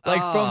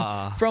 Like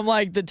Ah. from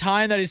like the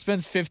time that he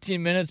spends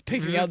 15 minutes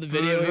picking out the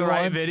video he The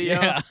right wants.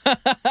 video. Yeah.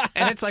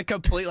 And it's like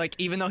complete. Like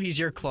even though he's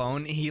your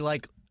clone, he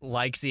like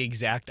likes the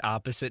exact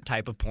opposite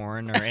type of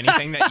porn or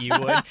anything that you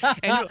would.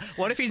 And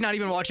what if he's not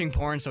even watching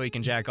porn so he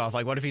can jack off?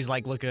 Like what if he's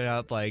like looking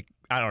up like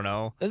I don't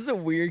know. This is a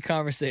weird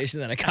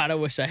conversation that I kind of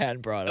wish I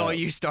hadn't brought up. Oh,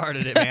 you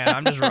started it, man.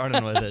 I'm just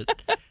running with it.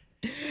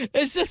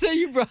 It's just that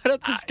you brought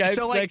up the Skype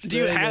So like, sex do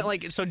you thing have and-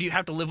 like? So do you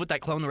have to live with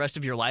that clone the rest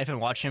of your life and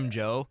watch him,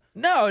 Joe?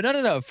 No.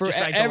 For Just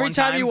like the every one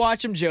time you time?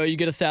 watch him, Joe, you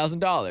get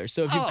 $1,000.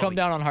 So if you Oh. come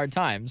down on hard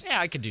times, Yeah,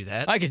 I could do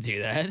that. I could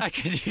do that. I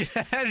could do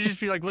that. I'd just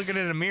be like looking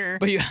in a mirror.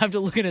 But you have to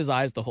look in his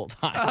eyes the whole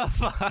time. Oh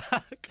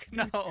fuck!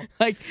 No.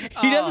 Like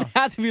he doesn't Oh.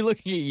 have to be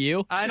looking at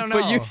you. I don't know.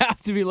 But you have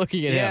to be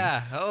looking at him.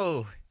 Yeah.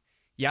 Oh,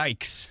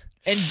 yikes.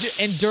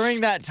 And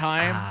during that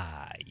time,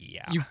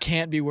 Yeah. you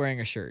can't be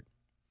wearing a shirt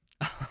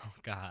Oh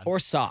God. or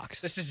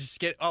socks. This is just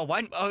get. Oh,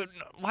 why? Oh,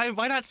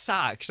 why not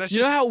socks? That's You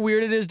just. know how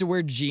weird it is to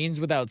wear jeans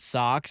without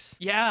socks?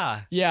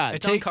 Yeah. Yeah,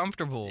 It's take,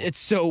 uncomfortable. it's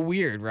so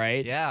weird,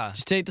 right? Yeah.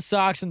 Just take the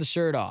socks and the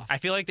shirt off. I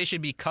feel like they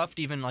should be cuffed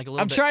even like a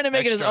little. I'm bit trying to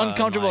make it as extra,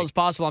 uncomfortable like, as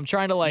possible. I'm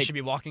trying to You like should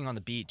be walking on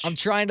the beach. I'm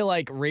trying to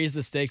like raise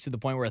the stakes to the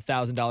point where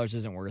 $1,000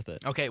 isn't worth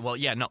it. Okay. Well,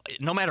 yeah.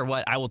 No matter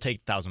what, I will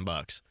take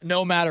 $1,000.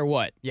 No matter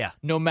what. Yeah.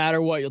 No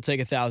matter what, you'll take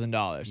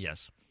 $1,000.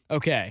 Yes.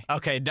 Okay.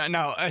 Okay.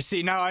 No.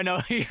 See. Now I know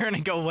you're gonna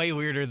go way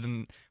weirder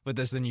with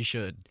this than you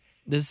should.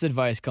 This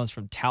advice comes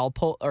from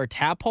Tapolt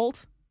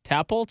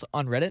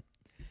on Reddit.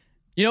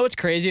 You know what's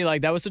crazy?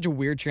 Like that was such a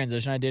weird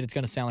transition I did. It's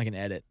gonna sound like an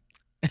edit.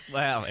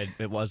 Well,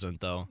 it wasn't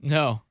though.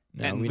 No,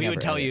 And we never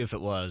would tell edit. you if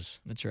it was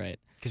That's right.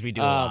 because we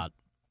do a lot.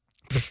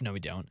 No, we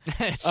don't.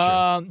 It's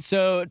true.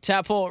 So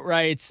Tapolt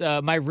writes,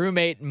 my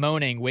roommate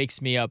moaning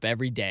wakes me up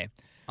every day.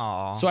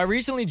 Aw. So I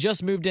recently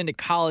just moved into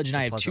college and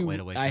I have pleasant two. way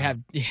to wake I up. have,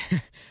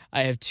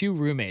 I have two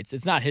roommates.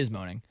 It's not his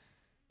moaning.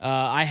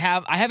 I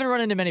haven't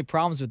run into many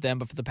problems with them,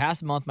 but for the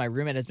past month, my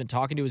roommate has been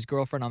talking to his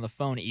girlfriend on the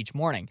phone each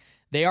morning.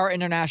 They are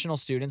international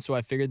students, so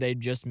I figured they'd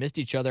just missed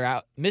each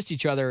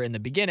other in the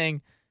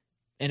beginning,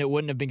 and it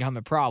wouldn't have become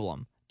a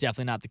problem.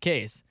 Definitely not the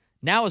case.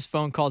 Now his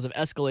phone calls have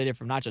escalated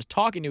from not just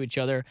talking to each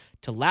other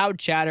to loud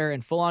chatter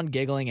and full-on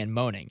giggling and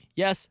moaning.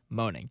 Yes,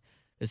 moaning.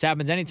 This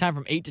happens anytime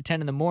from 8 to 10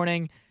 in the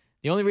morning.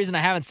 The only reason I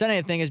haven't said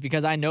anything is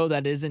because I know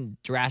that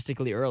isn't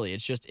drastically early.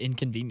 It's just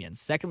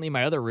inconvenience. Secondly,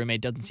 my other roommate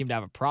doesn't seem to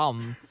have a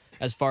problem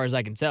as far as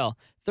I can tell.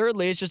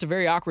 Thirdly, it's just a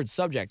very awkward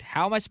subject.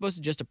 How am I supposed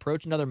to just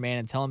approach another man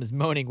and tell him his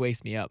moaning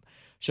wakes me up?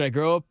 Should I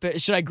grow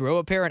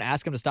a pair and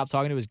ask him to stop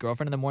talking to his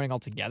girlfriend in the morning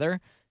altogether?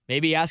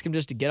 Maybe ask him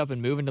just to get up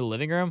and move into the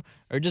living room,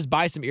 or just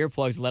buy some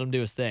earplugs and let him do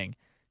his thing.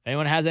 If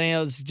anyone has any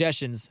other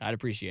suggestions, I'd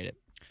appreciate it.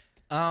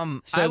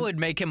 I would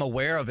make him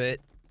aware of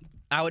it.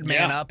 I would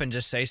man up and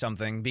just say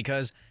something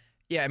because,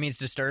 I mean, it's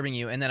disturbing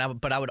you. And then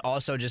but I would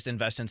also just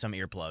invest in some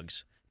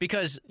earplugs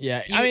because.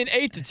 Yeah, I mean,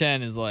 8 to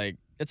 10 is like,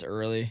 it's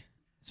early,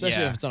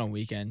 especially if it's on a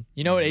weekend.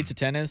 You know what 8 to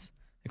 10 is?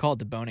 They call it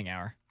the boning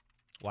hour.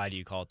 Why do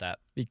you call it that?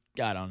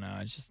 I don't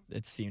know.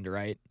 It seemed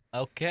right.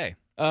 Okay.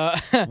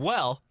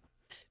 Well.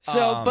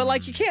 So, but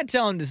like, you can't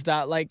tell them to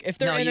stop. Like, if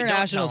they're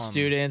international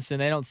students and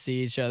they don't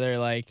see each other,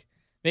 like,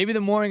 maybe the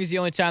morning is the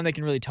only time they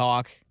can really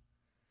talk.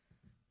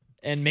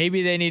 And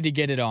maybe they need to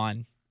get it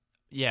on.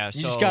 Yeah,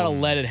 you just gotta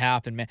let it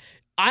happen, man.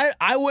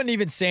 I wouldn't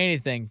even say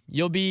anything.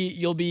 You'll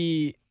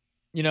be,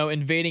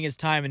 invading his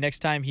time, and next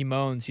time he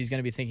moans, he's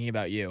gonna be thinking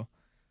about you.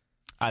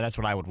 That's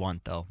what I would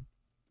want, though.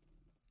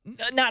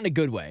 Not in a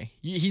good way.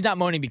 He's not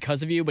moaning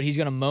because of you, but he's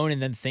gonna moan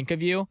and then think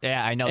of you.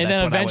 Yeah, I know. And that's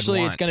then what eventually,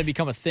 I would want. it's gonna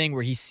become a thing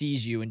where he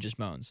sees you and just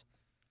moans.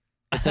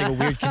 It's like a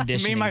weird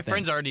conditioning. Me and my thing.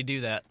 friends already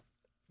do that.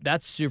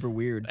 That's super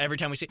weird. Every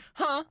time we see,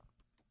 huh?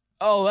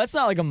 Oh, that's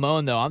not like a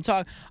moan though.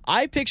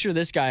 I picture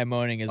this guy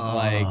moaning as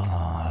like.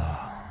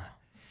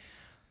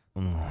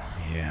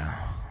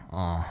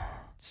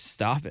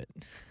 Stop it.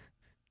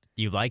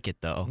 You like it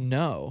though.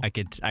 No. I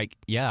can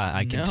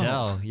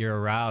tell you're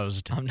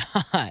aroused. I'm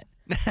not.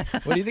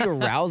 What do you think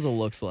arousal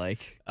looks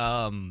like?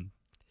 I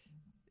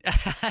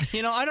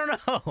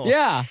don't know.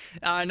 Yeah.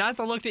 Not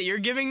the look that you're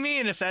giving me,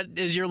 and if that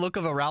is your look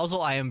of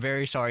arousal, I am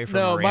very sorry for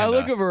No, Miranda. my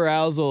look of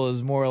arousal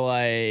is more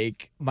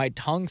like my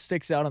tongue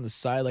sticks out on the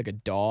side like a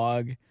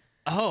dog.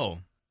 Oh.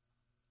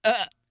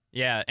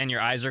 Yeah, and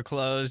your eyes are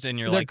closed, and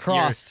you're They're like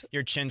crossed.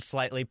 Your chin's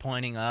slightly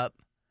pointing up.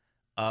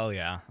 Oh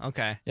yeah.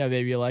 Okay. Yeah,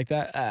 baby, you like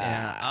that?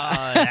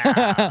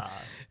 Yeah.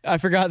 I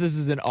forgot this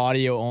is an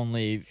audio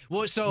only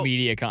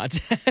media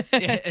content.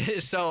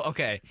 So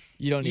okay.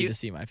 You don't need to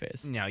see my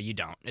face. No, you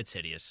don't. It's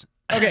hideous.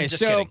 Okay,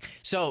 just kidding.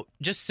 So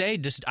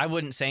I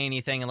wouldn't say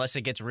anything unless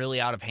it gets really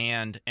out of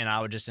hand, and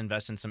I would just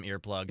invest in some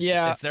earplugs.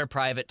 Yeah. It's their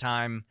private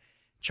time.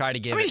 Try to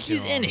give it to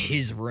he's him. in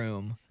his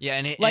room. Yeah,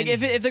 and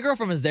if the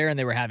girlfriend was there and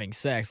they were having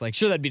sex, like,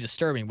 sure, that'd be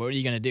disturbing. But what are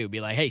you gonna do?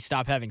 Be like, hey,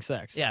 stop having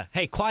sex. Yeah.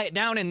 Hey, quiet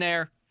down in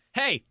there.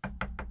 Hey,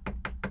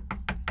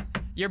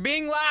 you're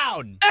being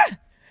loud.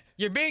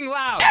 You're being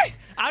loud. I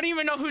don't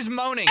even know who's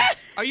moaning.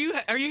 Are you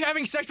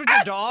having sex with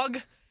your dog?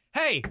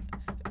 Hey,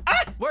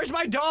 where's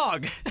my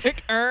dog?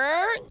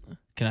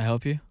 Can I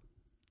help you?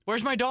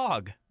 Where's my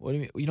dog? What do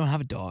you mean? You don't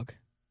have a dog?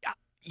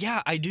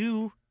 Yeah, I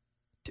do.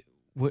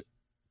 What?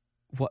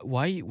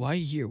 Why are you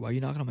here? Why are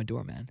you knocking on my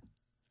door, man?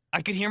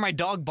 I could hear my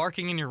dog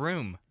barking in your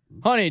room.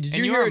 Honey, did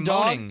you hear a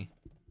dog? Moaning.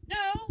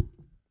 No.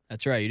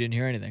 That's right. You didn't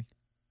hear anything.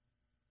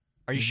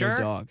 Are you sure? No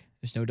dog.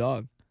 There's no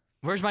dog.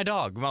 Where's my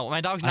dog? Well, my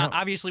dog's not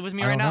obviously with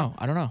me right now.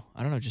 I don't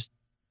know. Just.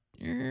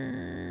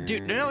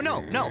 Dude, no.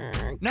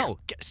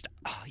 Stop.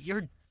 Oh,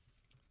 you're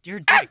a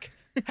dick.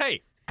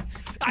 Hey,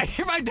 I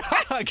hear my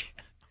dog.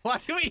 Why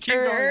do we keep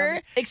going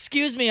on?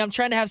 Excuse me, I'm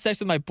trying to have sex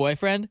with my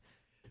boyfriend.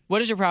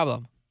 What is your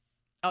problem?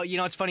 Oh,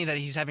 it's funny that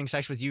he's having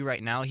sex with you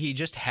right now. He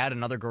just had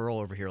another girl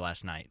over here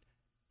last night.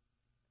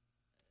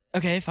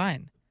 Okay,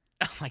 fine.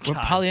 Oh my God.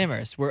 We're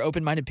polyamorous. We're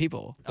open-minded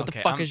people. What the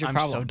fuck is your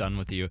problem? I'm so done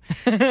with you.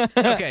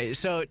 Okay,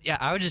 so yeah,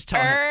 I would just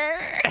tell him.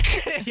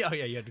 Oh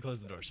yeah, you had to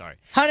close the door. Sorry.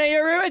 Honey,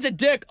 your roommate's a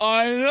dick.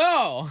 I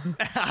know.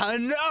 I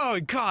know.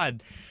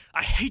 God,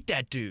 I hate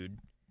that dude.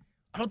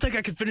 I don't think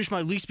I could finish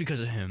my lease because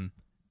of him.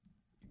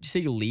 Did you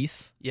say you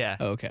lease? Yeah.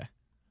 Oh, okay.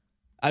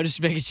 I was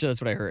just making sure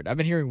that's what I heard. I've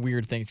been hearing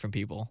weird things from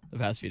people the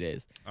past few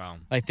days.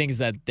 Like things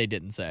that they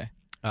didn't say.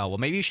 Oh, well,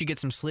 maybe you should get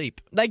some sleep.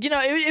 Like,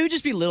 it would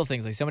just be little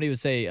things. Like somebody would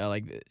say,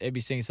 they'd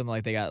be saying something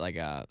like they got, like,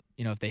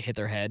 if they hit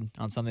their head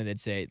on something, they'd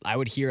say, I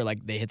would hear,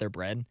 like, they hit their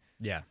bread.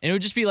 Yeah. And it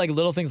would just be, like,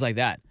 little things like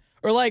that.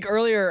 Or, like,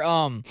 earlier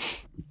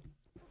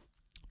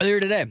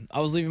today, I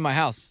was leaving my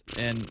house,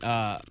 and,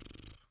 my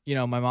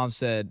mom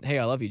said, hey,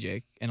 I love you,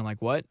 Jake. And I'm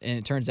like, what? And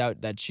it turns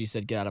out that she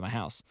said, get out of my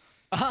house.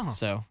 Oh.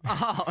 So.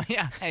 Oh,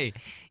 yeah. Hey,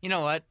 you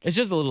know what? It's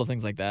just the little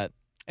things like that.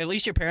 At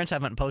least your parents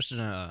haven't posted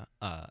a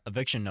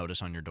eviction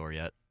notice on your door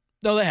yet.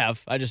 No, they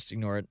have. I just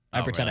ignore it.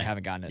 I pretend really? I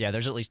haven't gotten it. Yeah,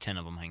 there's at least 10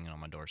 of them hanging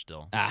on my door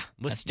still.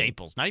 With that's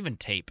staples, not even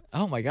tape.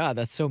 Oh my God,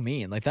 that's so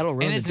mean. Like, that'll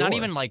ruin And it's the door. not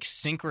even like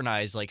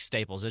synchronized like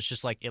staples. It's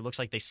just like it looks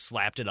like they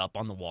slapped it up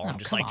on the wall and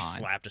just like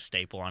slapped a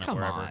staple on it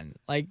wherever. Come on.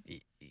 Like,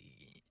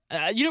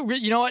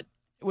 you know what?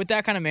 With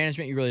that kind of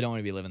management, you really don't want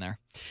to be living there.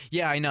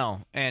 Yeah, I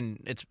know.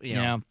 And it's, you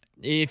know,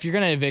 if you're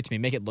going to evict me,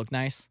 make it look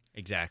nice.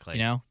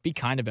 Exactly. Be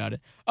kind about it.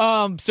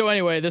 So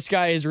anyway, this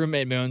guy, his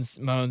roommate moans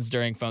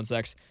during phone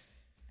sex.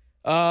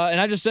 And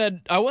I just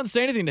said, I wouldn't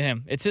say anything to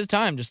him. It's his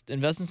time. Just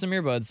invest in some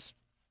earbuds.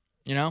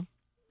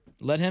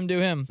 Let him do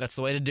him. That's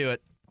the way to do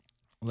it.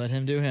 Let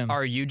him do him.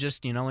 Or you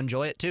just,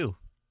 enjoy it too.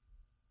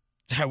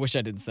 I wish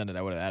I didn't send it.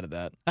 I would have added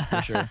that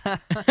for sure.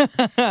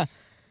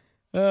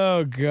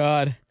 Oh,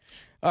 God.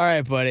 All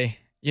right, buddy.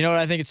 You know what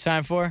I think it's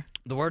time for?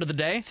 The word of the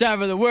day? It's time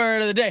for the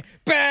word of the day.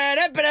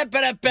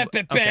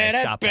 Okay,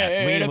 stop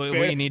that.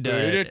 We need to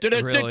really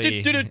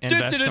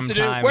invest some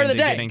time into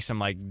getting some,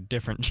 like,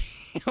 different...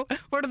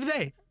 Word of the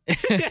day.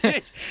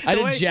 I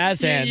did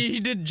jazz hands. He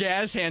did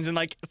jazz hands and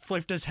like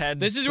flipped his head.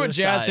 This is to what the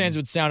jazz side. hands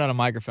would sound on a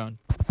microphone.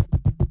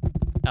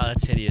 Oh,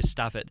 that's hideous.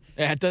 Stop it.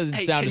 Yeah, it doesn't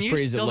sound as pretty as it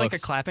Can you still looks. make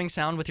a clapping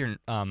sound with your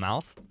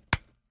mouth?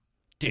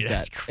 Dude, Like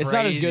that's that. crazy. It's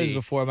not as good as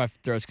before. My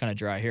throat's kind of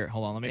dry. Here,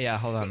 hold on. Let me. Yeah,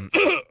 hold on.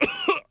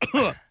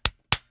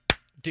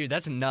 Dude,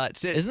 that's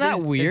nuts. Isn't that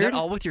Is weird? that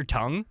all with your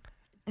tongue?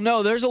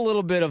 No, there's a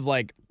little bit of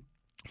like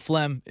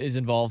phlegm is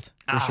involved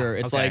for sure.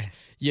 It's okay. like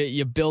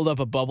you build up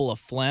a bubble of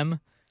phlegm.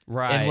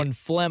 Right. And when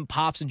phlegm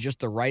pops in just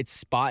the right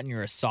spot in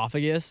your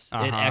esophagus, it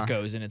Uh-huh.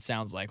 echoes and it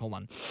sounds like, hold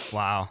on.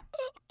 Wow.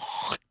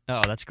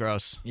 Oh, that's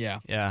gross. Yeah.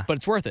 Yeah. But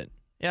it's worth it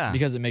Yeah.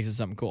 because it makes it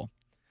something cool.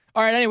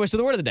 All right, anyway, so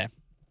the word of the day.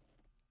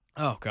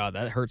 Oh, God,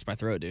 that hurts my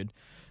throat, dude.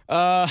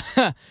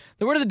 The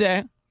word of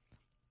the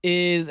day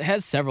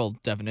has several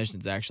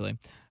definitions, actually.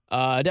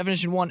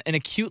 Definition 1, an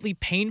acutely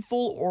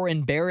painful or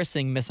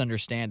embarrassing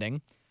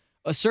misunderstanding.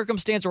 A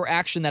circumstance or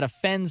action that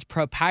offends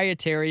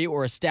proprietary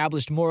or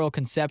established moral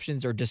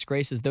conceptions or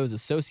disgraces those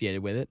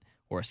associated with it,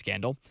 or a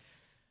scandal.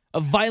 A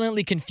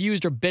violently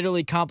confused or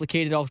bitterly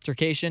complicated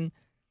altercation.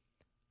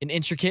 An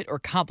intricate or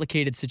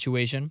complicated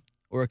situation,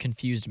 or a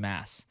confused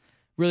mass.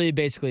 Really,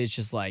 basically, it's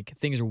just like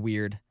things are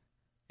weird.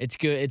 It's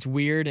good. It's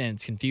weird and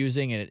it's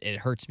confusing and it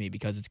hurts me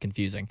because it's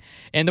confusing.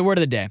 And the word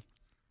of the day: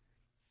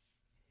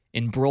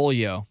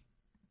 imbroglio.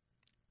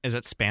 Is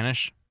it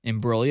Spanish?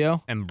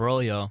 Imbroglio.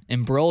 Imbroglio.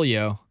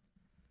 Imbroglio.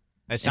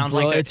 It sounds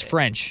like it's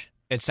French.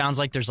 It sounds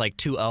like there's like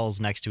two L's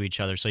next to each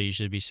other, so you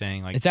should be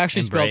saying like. It's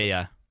actually spelled.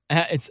 Imbroglia.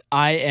 It's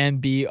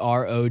Imbroglio.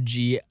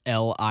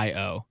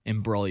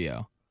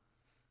 Imbroglio.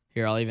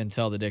 Here, I'll even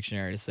tell the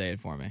dictionary to say it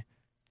for me.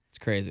 It's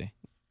crazy.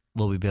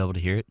 Will we be able to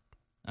hear it?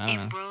 I don't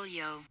know.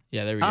 Imbroglio.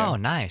 Yeah, there we go. Oh,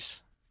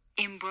 nice.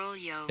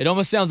 Imbroglio. It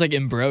almost sounds like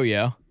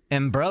imbroglio.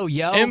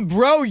 Imbroglio.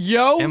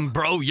 Imbroglio.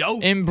 Embryo.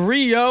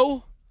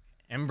 Embryo.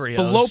 Embryos.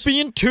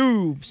 Fallopian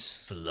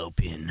tubes.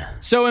 Fallopian.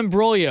 So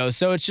imbroglio.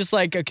 So it's just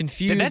like a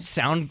confused. Did that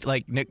sound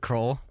like Nick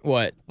Kroll?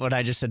 What? What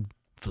I just said?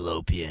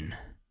 Fallopian.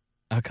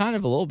 Kind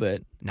of a little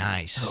bit.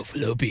 Nice.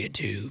 Fallopian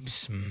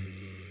tubes.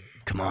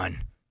 Come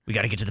on. We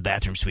got to get to the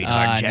bathroom,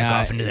 sweetheart. Jack nah,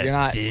 off into you're that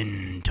not-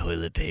 thin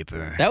toilet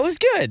paper. That was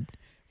good.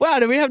 Wow,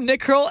 do we have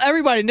Nick Kroll?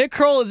 Everybody, Nick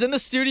Kroll is in the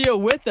studio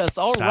with us.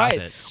 All Stop right.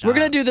 it. We're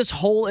going to Stop. do this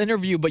whole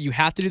interview, but you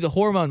have to do the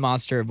hormone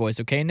monster voice,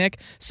 okay, Nick?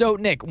 So,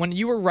 Nick, when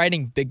you were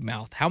writing Big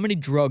Mouth, how many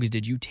drugs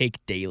did you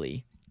take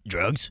daily?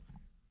 Drugs?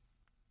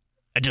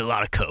 I did a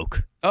lot of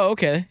coke. Oh,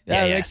 okay.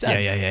 That makes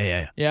sense.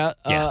 Yeah. Yeah,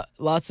 Yeah.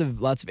 lots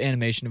of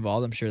animation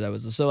involved. I'm sure that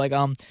was so. Like,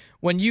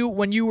 when you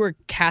were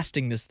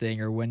casting this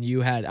thing, or when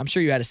you had, I'm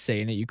sure you had a say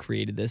in it. You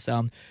created this.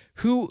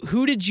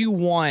 Who did you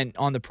want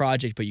on the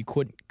project, but you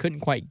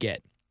couldn't quite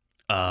get?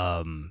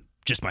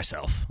 Just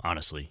myself,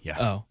 honestly.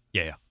 Yeah. Oh,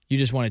 Yeah. you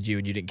just wanted you,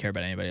 and you didn't care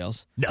about anybody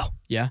else. No.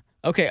 Yeah.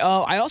 Okay.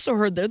 I also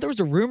heard there was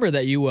a rumor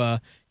that you were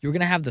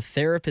gonna have the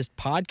Therapist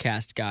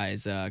podcast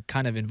guys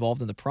kind of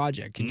involved in the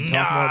project. Can you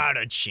talk more? Not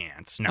a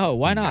chance. No. Oh,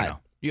 why No,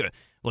 not? no.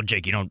 Well,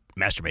 Jake, you don't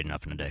masturbate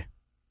enough in a day.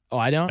 Oh,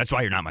 I don't. That's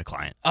why you're not my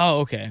client. Oh,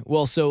 okay.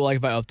 Well, so like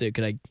if I upped it,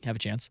 could I have a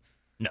chance?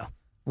 No.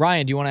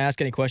 Ryan, do you want to ask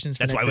any questions?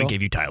 For That's Nick why we Kroll?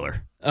 gave you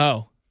Tyler,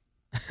 Oh,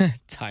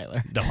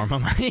 Tyler. the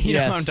hormone. You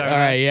know what I'm Yes. talking All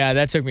about? right. Yeah,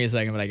 that took me a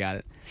second, but I got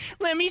it.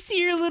 Let me see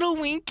your little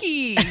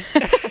winky.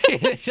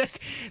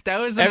 That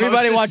was the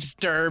Everybody most watch-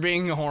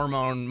 disturbing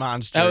hormone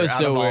monster That was out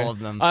so of weird. all of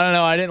them. I don't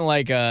know. I didn't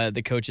like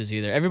the coaches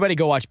either. Everybody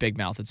go watch Big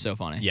Mouth. It's so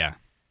funny. Yeah.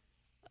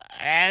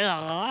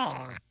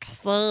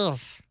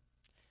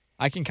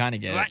 I can kind of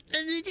get it. What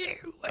did you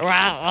do? What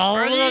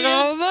are you gonna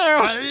do?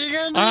 What are you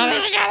gonna do? What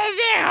are you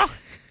gonna do?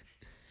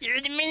 You're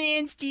the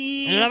man,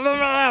 Steve. You're the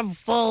man,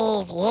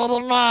 Steve. You're the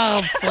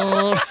man,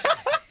 Steve.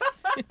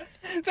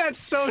 That's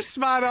so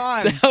spot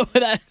on.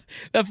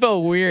 that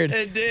felt weird.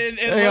 It did.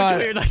 It Hang looked on.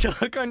 weird, like the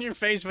look on your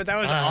face, but that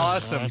was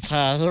awesome.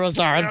 Okay, here we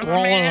go. You're the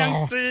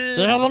man, Steve.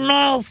 You're the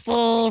man,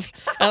 Steve.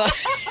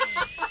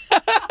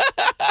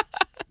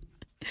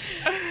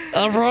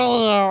 I'm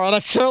really an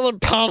acutely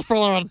painful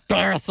or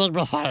embarrassing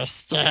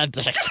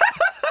misunderstanding.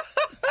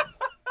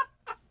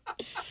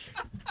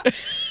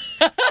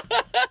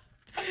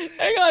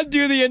 Hang on,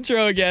 do the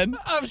intro again.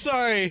 I'm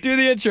sorry. Do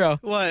the intro.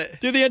 What?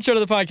 Do the intro to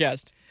the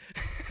podcast.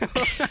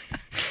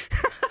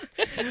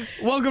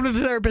 Welcome to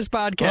the Therapist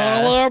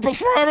Podcast. Hello,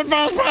 Performance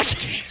Advice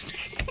Podcast.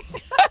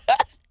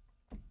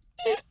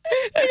 Hang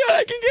on,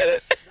 I can get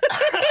it.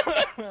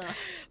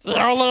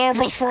 The only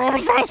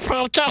Performance Advice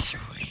Podcast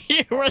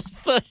you would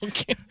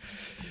think.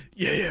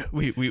 Yeah.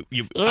 You.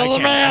 You're the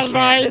man,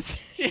 guys.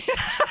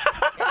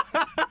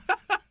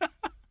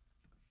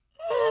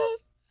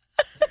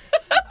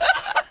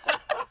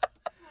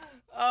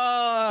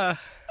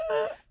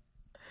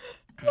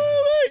 Oh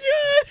my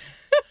god.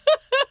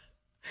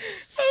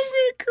 I'm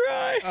gonna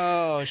cry.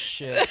 Oh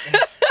shit.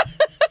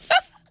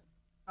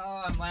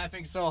 Oh, I'm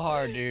laughing so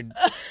hard, dude.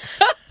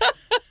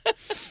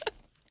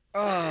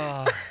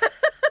 Oh.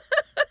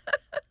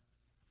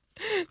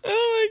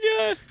 Oh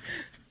my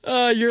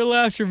god. Your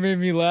laughter made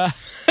me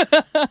laugh.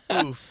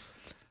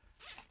 Oof.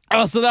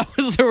 Oh, so that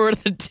was the word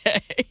of the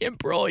day,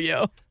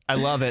 imbroglio. I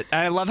love it.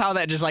 I love how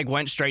that just like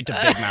went straight to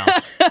Big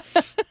Mouth.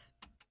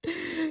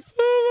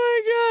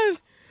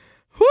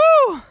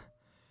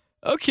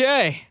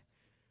 Okay.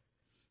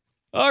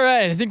 All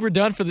right. I think we're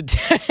done for the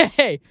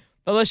day.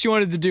 Unless you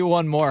wanted to do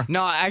one more.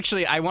 No,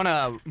 actually, I want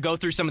to go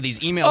through some of these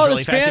emails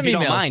really the fast spam if you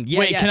emails. don't mind. Yeah,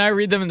 Wait, yeah. can I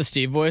read them in the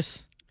Steve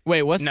voice?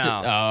 Wait, what's No.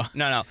 the... Oh,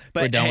 No.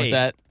 But we're done with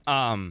that.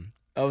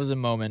 That was a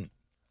moment.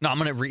 No, I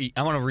want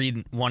to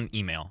read one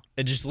email.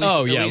 It just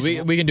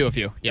we can do a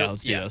few. Yeah,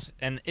 let's do those.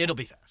 And it'll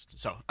be fast.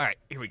 So, all right,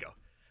 here we go.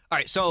 All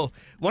right, so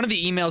one of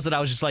the emails that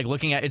I was just like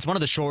looking at, it's one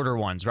of the shorter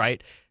ones,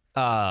 right?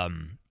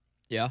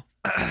 Yeah.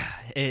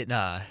 It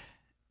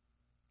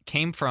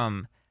came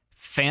from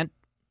Fant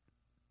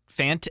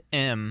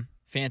M.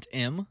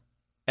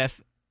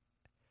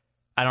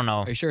 I don't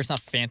know. Are you sure it's not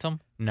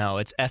Phantom? No,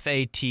 it's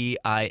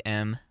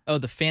FATIM. Oh,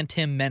 the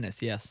Phantom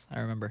Menace. Yes,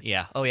 I remember.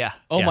 Yeah. Oh, yeah.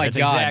 Oh, yeah, my that's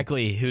God.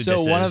 Exactly who so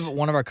this is.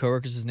 one of our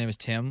coworkers, his name is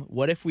Tim.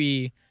 What if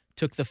we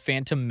took the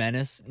Phantom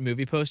Menace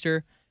movie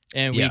poster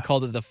and we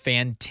called it the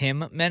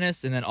Phantom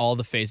Menace, and then all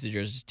the faces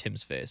are just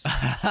Tim's face?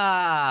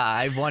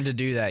 I want to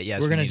do that.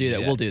 Yes, We're gonna need to do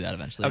that. We'll do that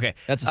eventually. Okay.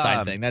 That's a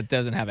side thing. That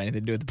doesn't have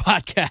anything to do with the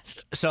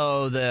podcast.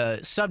 So the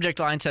subject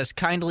line says,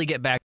 "Kindly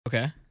get back,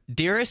 Okay.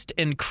 dearest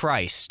in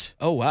Christ.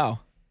 Oh wow.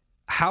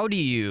 How do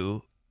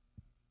you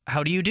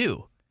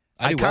do?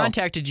 I do well.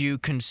 contacted you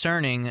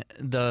concerning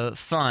the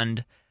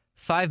fund,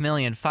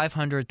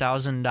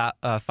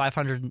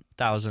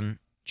 $5,500,000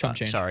 Chump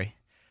change.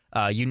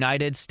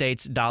 United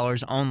States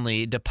dollars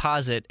only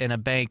deposit in a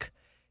bank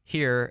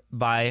here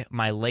by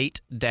my late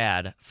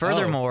dad.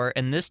 Furthermore,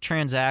 in this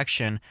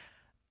transaction,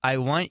 I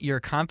want your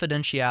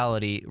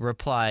confidentiality.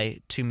 Reply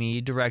to me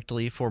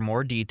directly for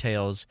more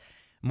details.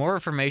 More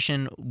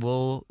information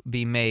will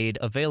be made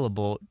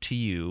available to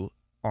you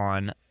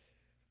on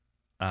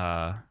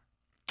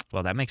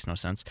well, that makes no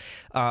sense.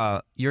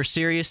 Your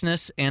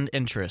seriousness and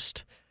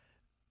interest.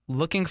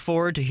 Looking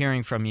forward to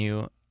hearing from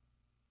you.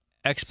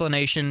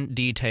 Explanation,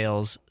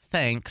 details.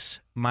 Thanks.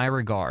 My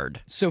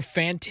regard." So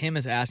Phantom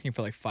is asking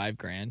for like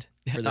 $5,000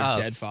 for their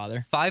dead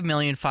father.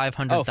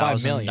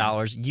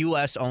 $5,500,000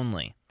 U.S.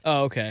 only.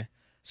 Oh, okay.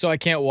 So I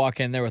can't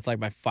walk in there with like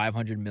my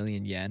 500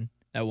 million yen.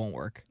 That won't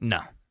work. No.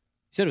 You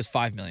said it was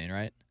 5 million,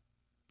 right?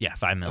 Yeah,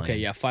 5 million. Okay,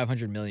 yeah,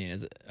 500 million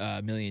is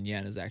million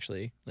yen is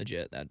actually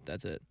legit.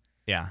 That's it.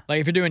 Yeah. Like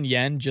if you're doing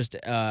yen, just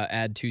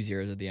add 2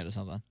 zeros at the end of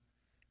something.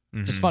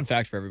 Just fun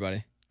fact for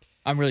everybody.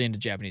 I'm really into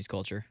Japanese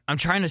culture. I'm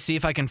trying to see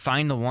if I can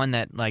find the one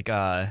that like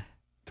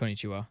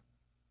Konnichiwa.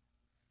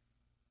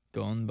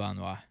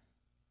 Gonbanwa.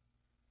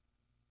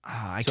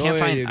 I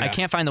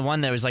can't find the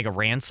one that was like a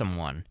ransom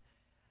one.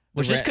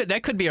 Which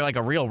that could be like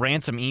a real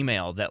ransom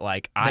email that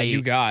like I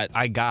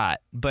got.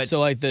 But so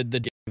like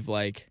the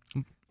like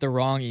the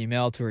wrong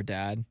email to her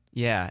dad.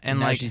 Yeah, and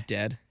now like she's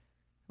dead.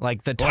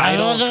 Like the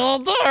title.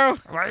 What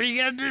are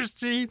you gonna do,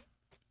 Steve?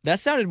 That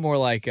sounded more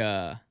like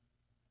what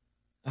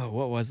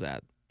was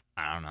that?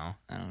 I don't know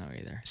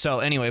either. So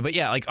anyway, but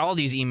yeah, like all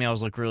these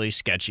emails look really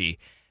sketchy,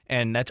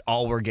 and that's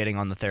all we're getting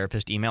on the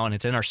therapist email, and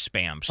it's in our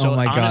spam. So oh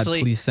my honestly,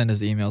 God, please send us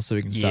emails so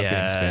we can stop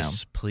getting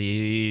spam.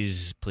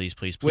 Please.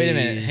 Wait a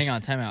minute, hang on,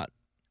 time out.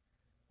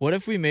 What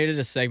if we made it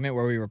a segment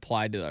where we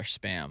replied to our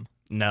spam?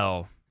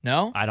 No?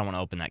 I don't want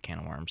to open that can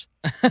of worms.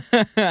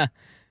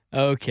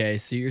 Okay,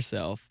 see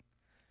yourself.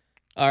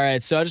 All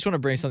right, so I just want to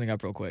bring something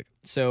up real quick.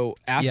 So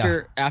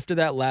after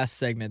that last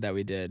segment that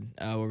we did,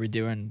 where we're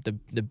doing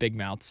the big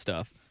mouth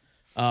stuff,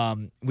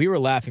 we were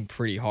laughing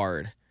pretty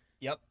hard.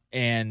 Yep.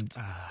 And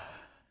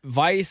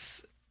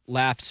Vice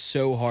laughed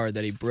so hard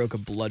that he broke a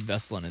blood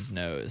vessel in his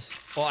nose.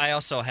 Well, I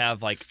also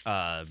have like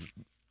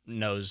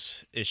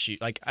nose issue.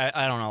 Like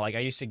I don't know. Like I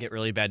used to get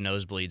really bad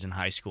nosebleeds in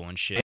high school and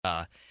shit.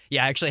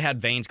 Yeah, I actually had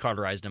veins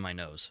cauterized in my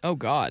nose. Oh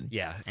God.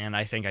 Yeah, and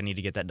I think I need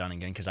to get that done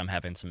again because I'm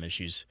having some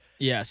issues.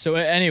 Yeah. So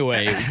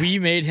anyway, we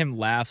made him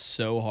laugh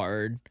so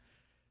hard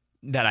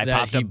that I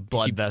popped a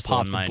blood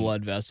vessel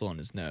in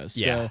his nose.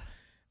 Yeah.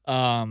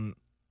 So,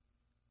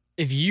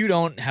 if you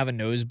don't have a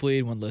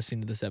nosebleed when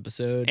listening to this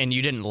episode, and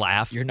you didn't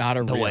laugh, you're not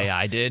the way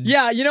I did.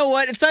 Yeah. You know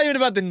what? It's not even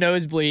about the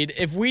nosebleed.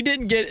 If we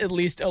didn't get at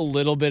least a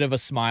little bit of a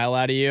smile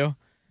out of you,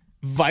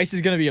 Vice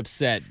is going to be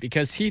upset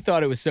because he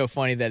thought it was so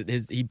funny that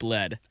he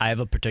bled. I have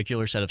a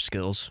particular set of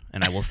skills,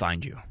 and I will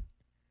find you.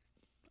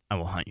 I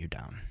will hunt you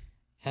down.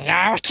 And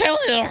I will kill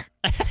you.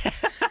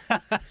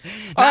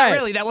 Not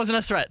really. That wasn't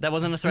a threat.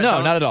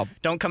 No, not at all.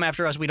 Don't come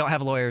after us. We don't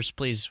have lawyers.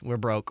 Please. We're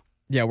broke.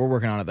 Yeah, we're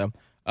working on it, though.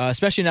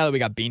 Especially now that we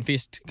got Bean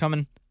Feast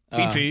coming.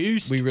 Bean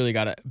Feast. We really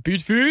got to. Bean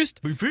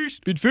Feast.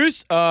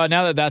 Now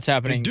that that's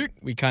happening,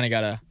 we kind of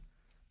got to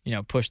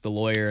push the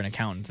lawyer and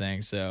accountant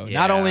thing. So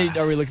not only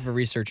are we looking for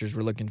researchers,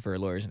 we're looking for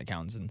lawyers and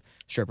accountants and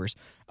strippers.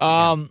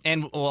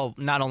 And well,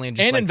 not only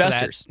just and like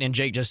investors. And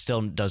Jake just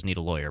still does need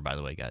a lawyer, by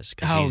the way, guys.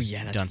 He's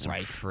done some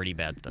pretty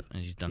bad.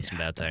 He's done some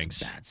bad things.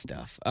 Some bad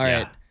stuff. All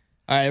right,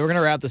 we're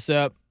gonna wrap this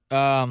up.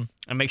 And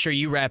make sure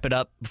you wrap it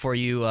up before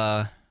you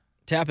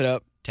tap it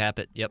up. Tap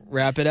it. Yep.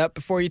 Wrap it up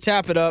before you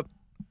tap it up.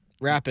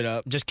 Wrap it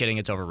up. Just kidding.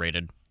 It's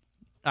overrated.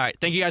 All right.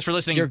 Thank you guys for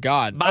listening. Dear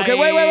God. Bye. Okay.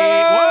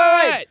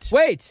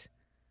 Wait.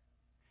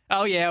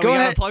 Oh, yeah. Go we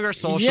ahead. gotta plug our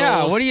socials.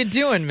 Yeah, what are you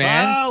doing,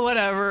 man? Oh,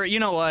 whatever. You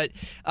know what?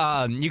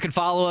 You can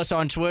follow us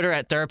on Twitter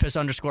at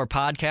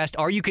therapist_podcast,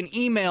 or you can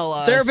email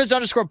us.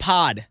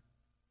 Therapist_pod.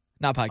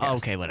 Not podcast.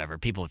 Okay, whatever.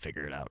 People would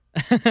figure it out.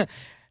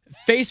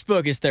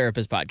 Facebook is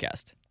Therapist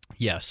Podcast.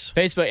 Yes.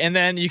 Facebook. And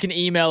then you can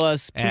email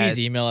us. Please At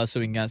email us so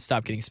we can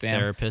stop getting spam.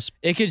 Therapist1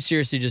 It could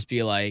seriously just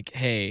be like,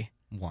 hey,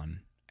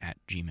 at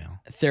Gmail.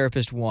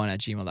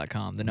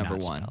 therapist1@gmail.com. The number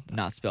Not 1. spelled out.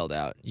 Not spelled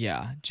out.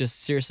 Yeah.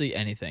 Just seriously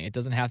anything. It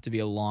doesn't have to be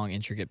a long,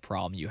 intricate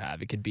problem you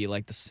have. It could be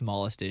like the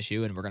smallest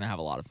issue, and we're going to have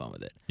a lot of fun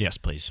with it. Yes,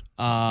 please.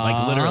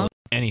 Like literally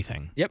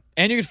anything. Yep.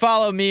 And you can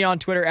follow me on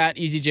Twitter at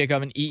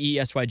EasyJakeOven,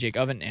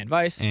 EESYJakeOven, and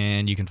Vice.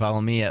 And you can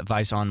follow me at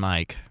Vice on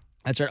Mike.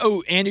 That's right.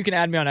 Oh, and you can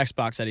add me on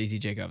Xbox at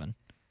EasyJakeOven.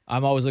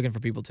 I'm always looking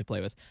for people to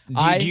play with.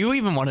 Do you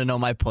even want to know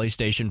my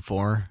PlayStation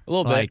 4 A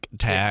little bit. like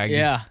tag?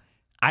 Yeah.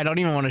 I don't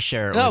even want to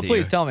share it No, with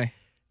please you. tell me.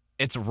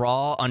 It's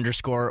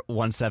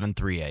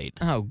raw_1738.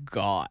 Oh,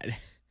 God.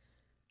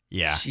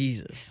 Yeah.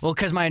 Jesus. Well,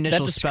 because my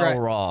initials spell descri-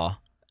 raw.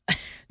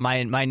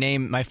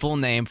 My full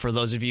name, for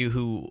those of you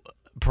who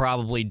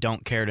probably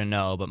don't care to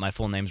know, but my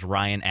full name's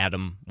Ryan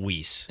Adam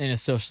Weiss. And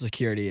his social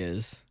security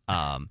is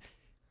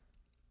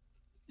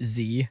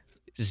Z.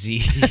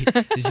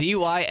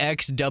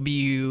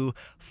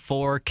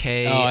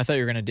 ZYXW4K. Oh, I thought you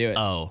were going to do it.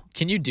 Oh.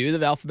 Can you do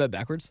the alphabet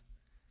backwards?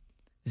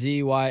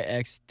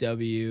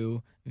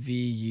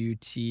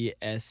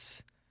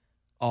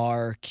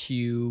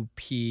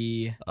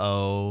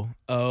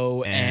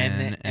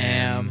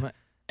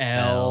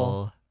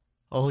 ZYXWVUTSRQPONML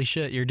Holy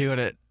shit, you're doing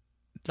it.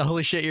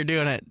 Holy shit, you're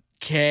doing it.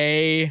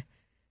 K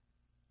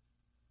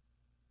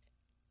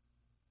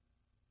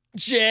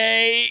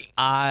J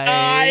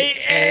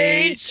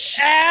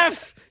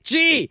IHF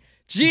G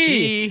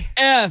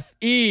F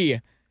E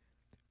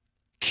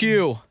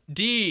Q.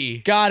 D.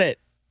 Got it.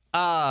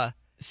 All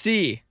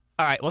C.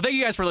 right. Well, thank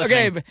you guys for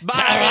listening. Okay.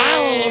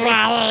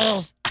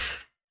 Bye.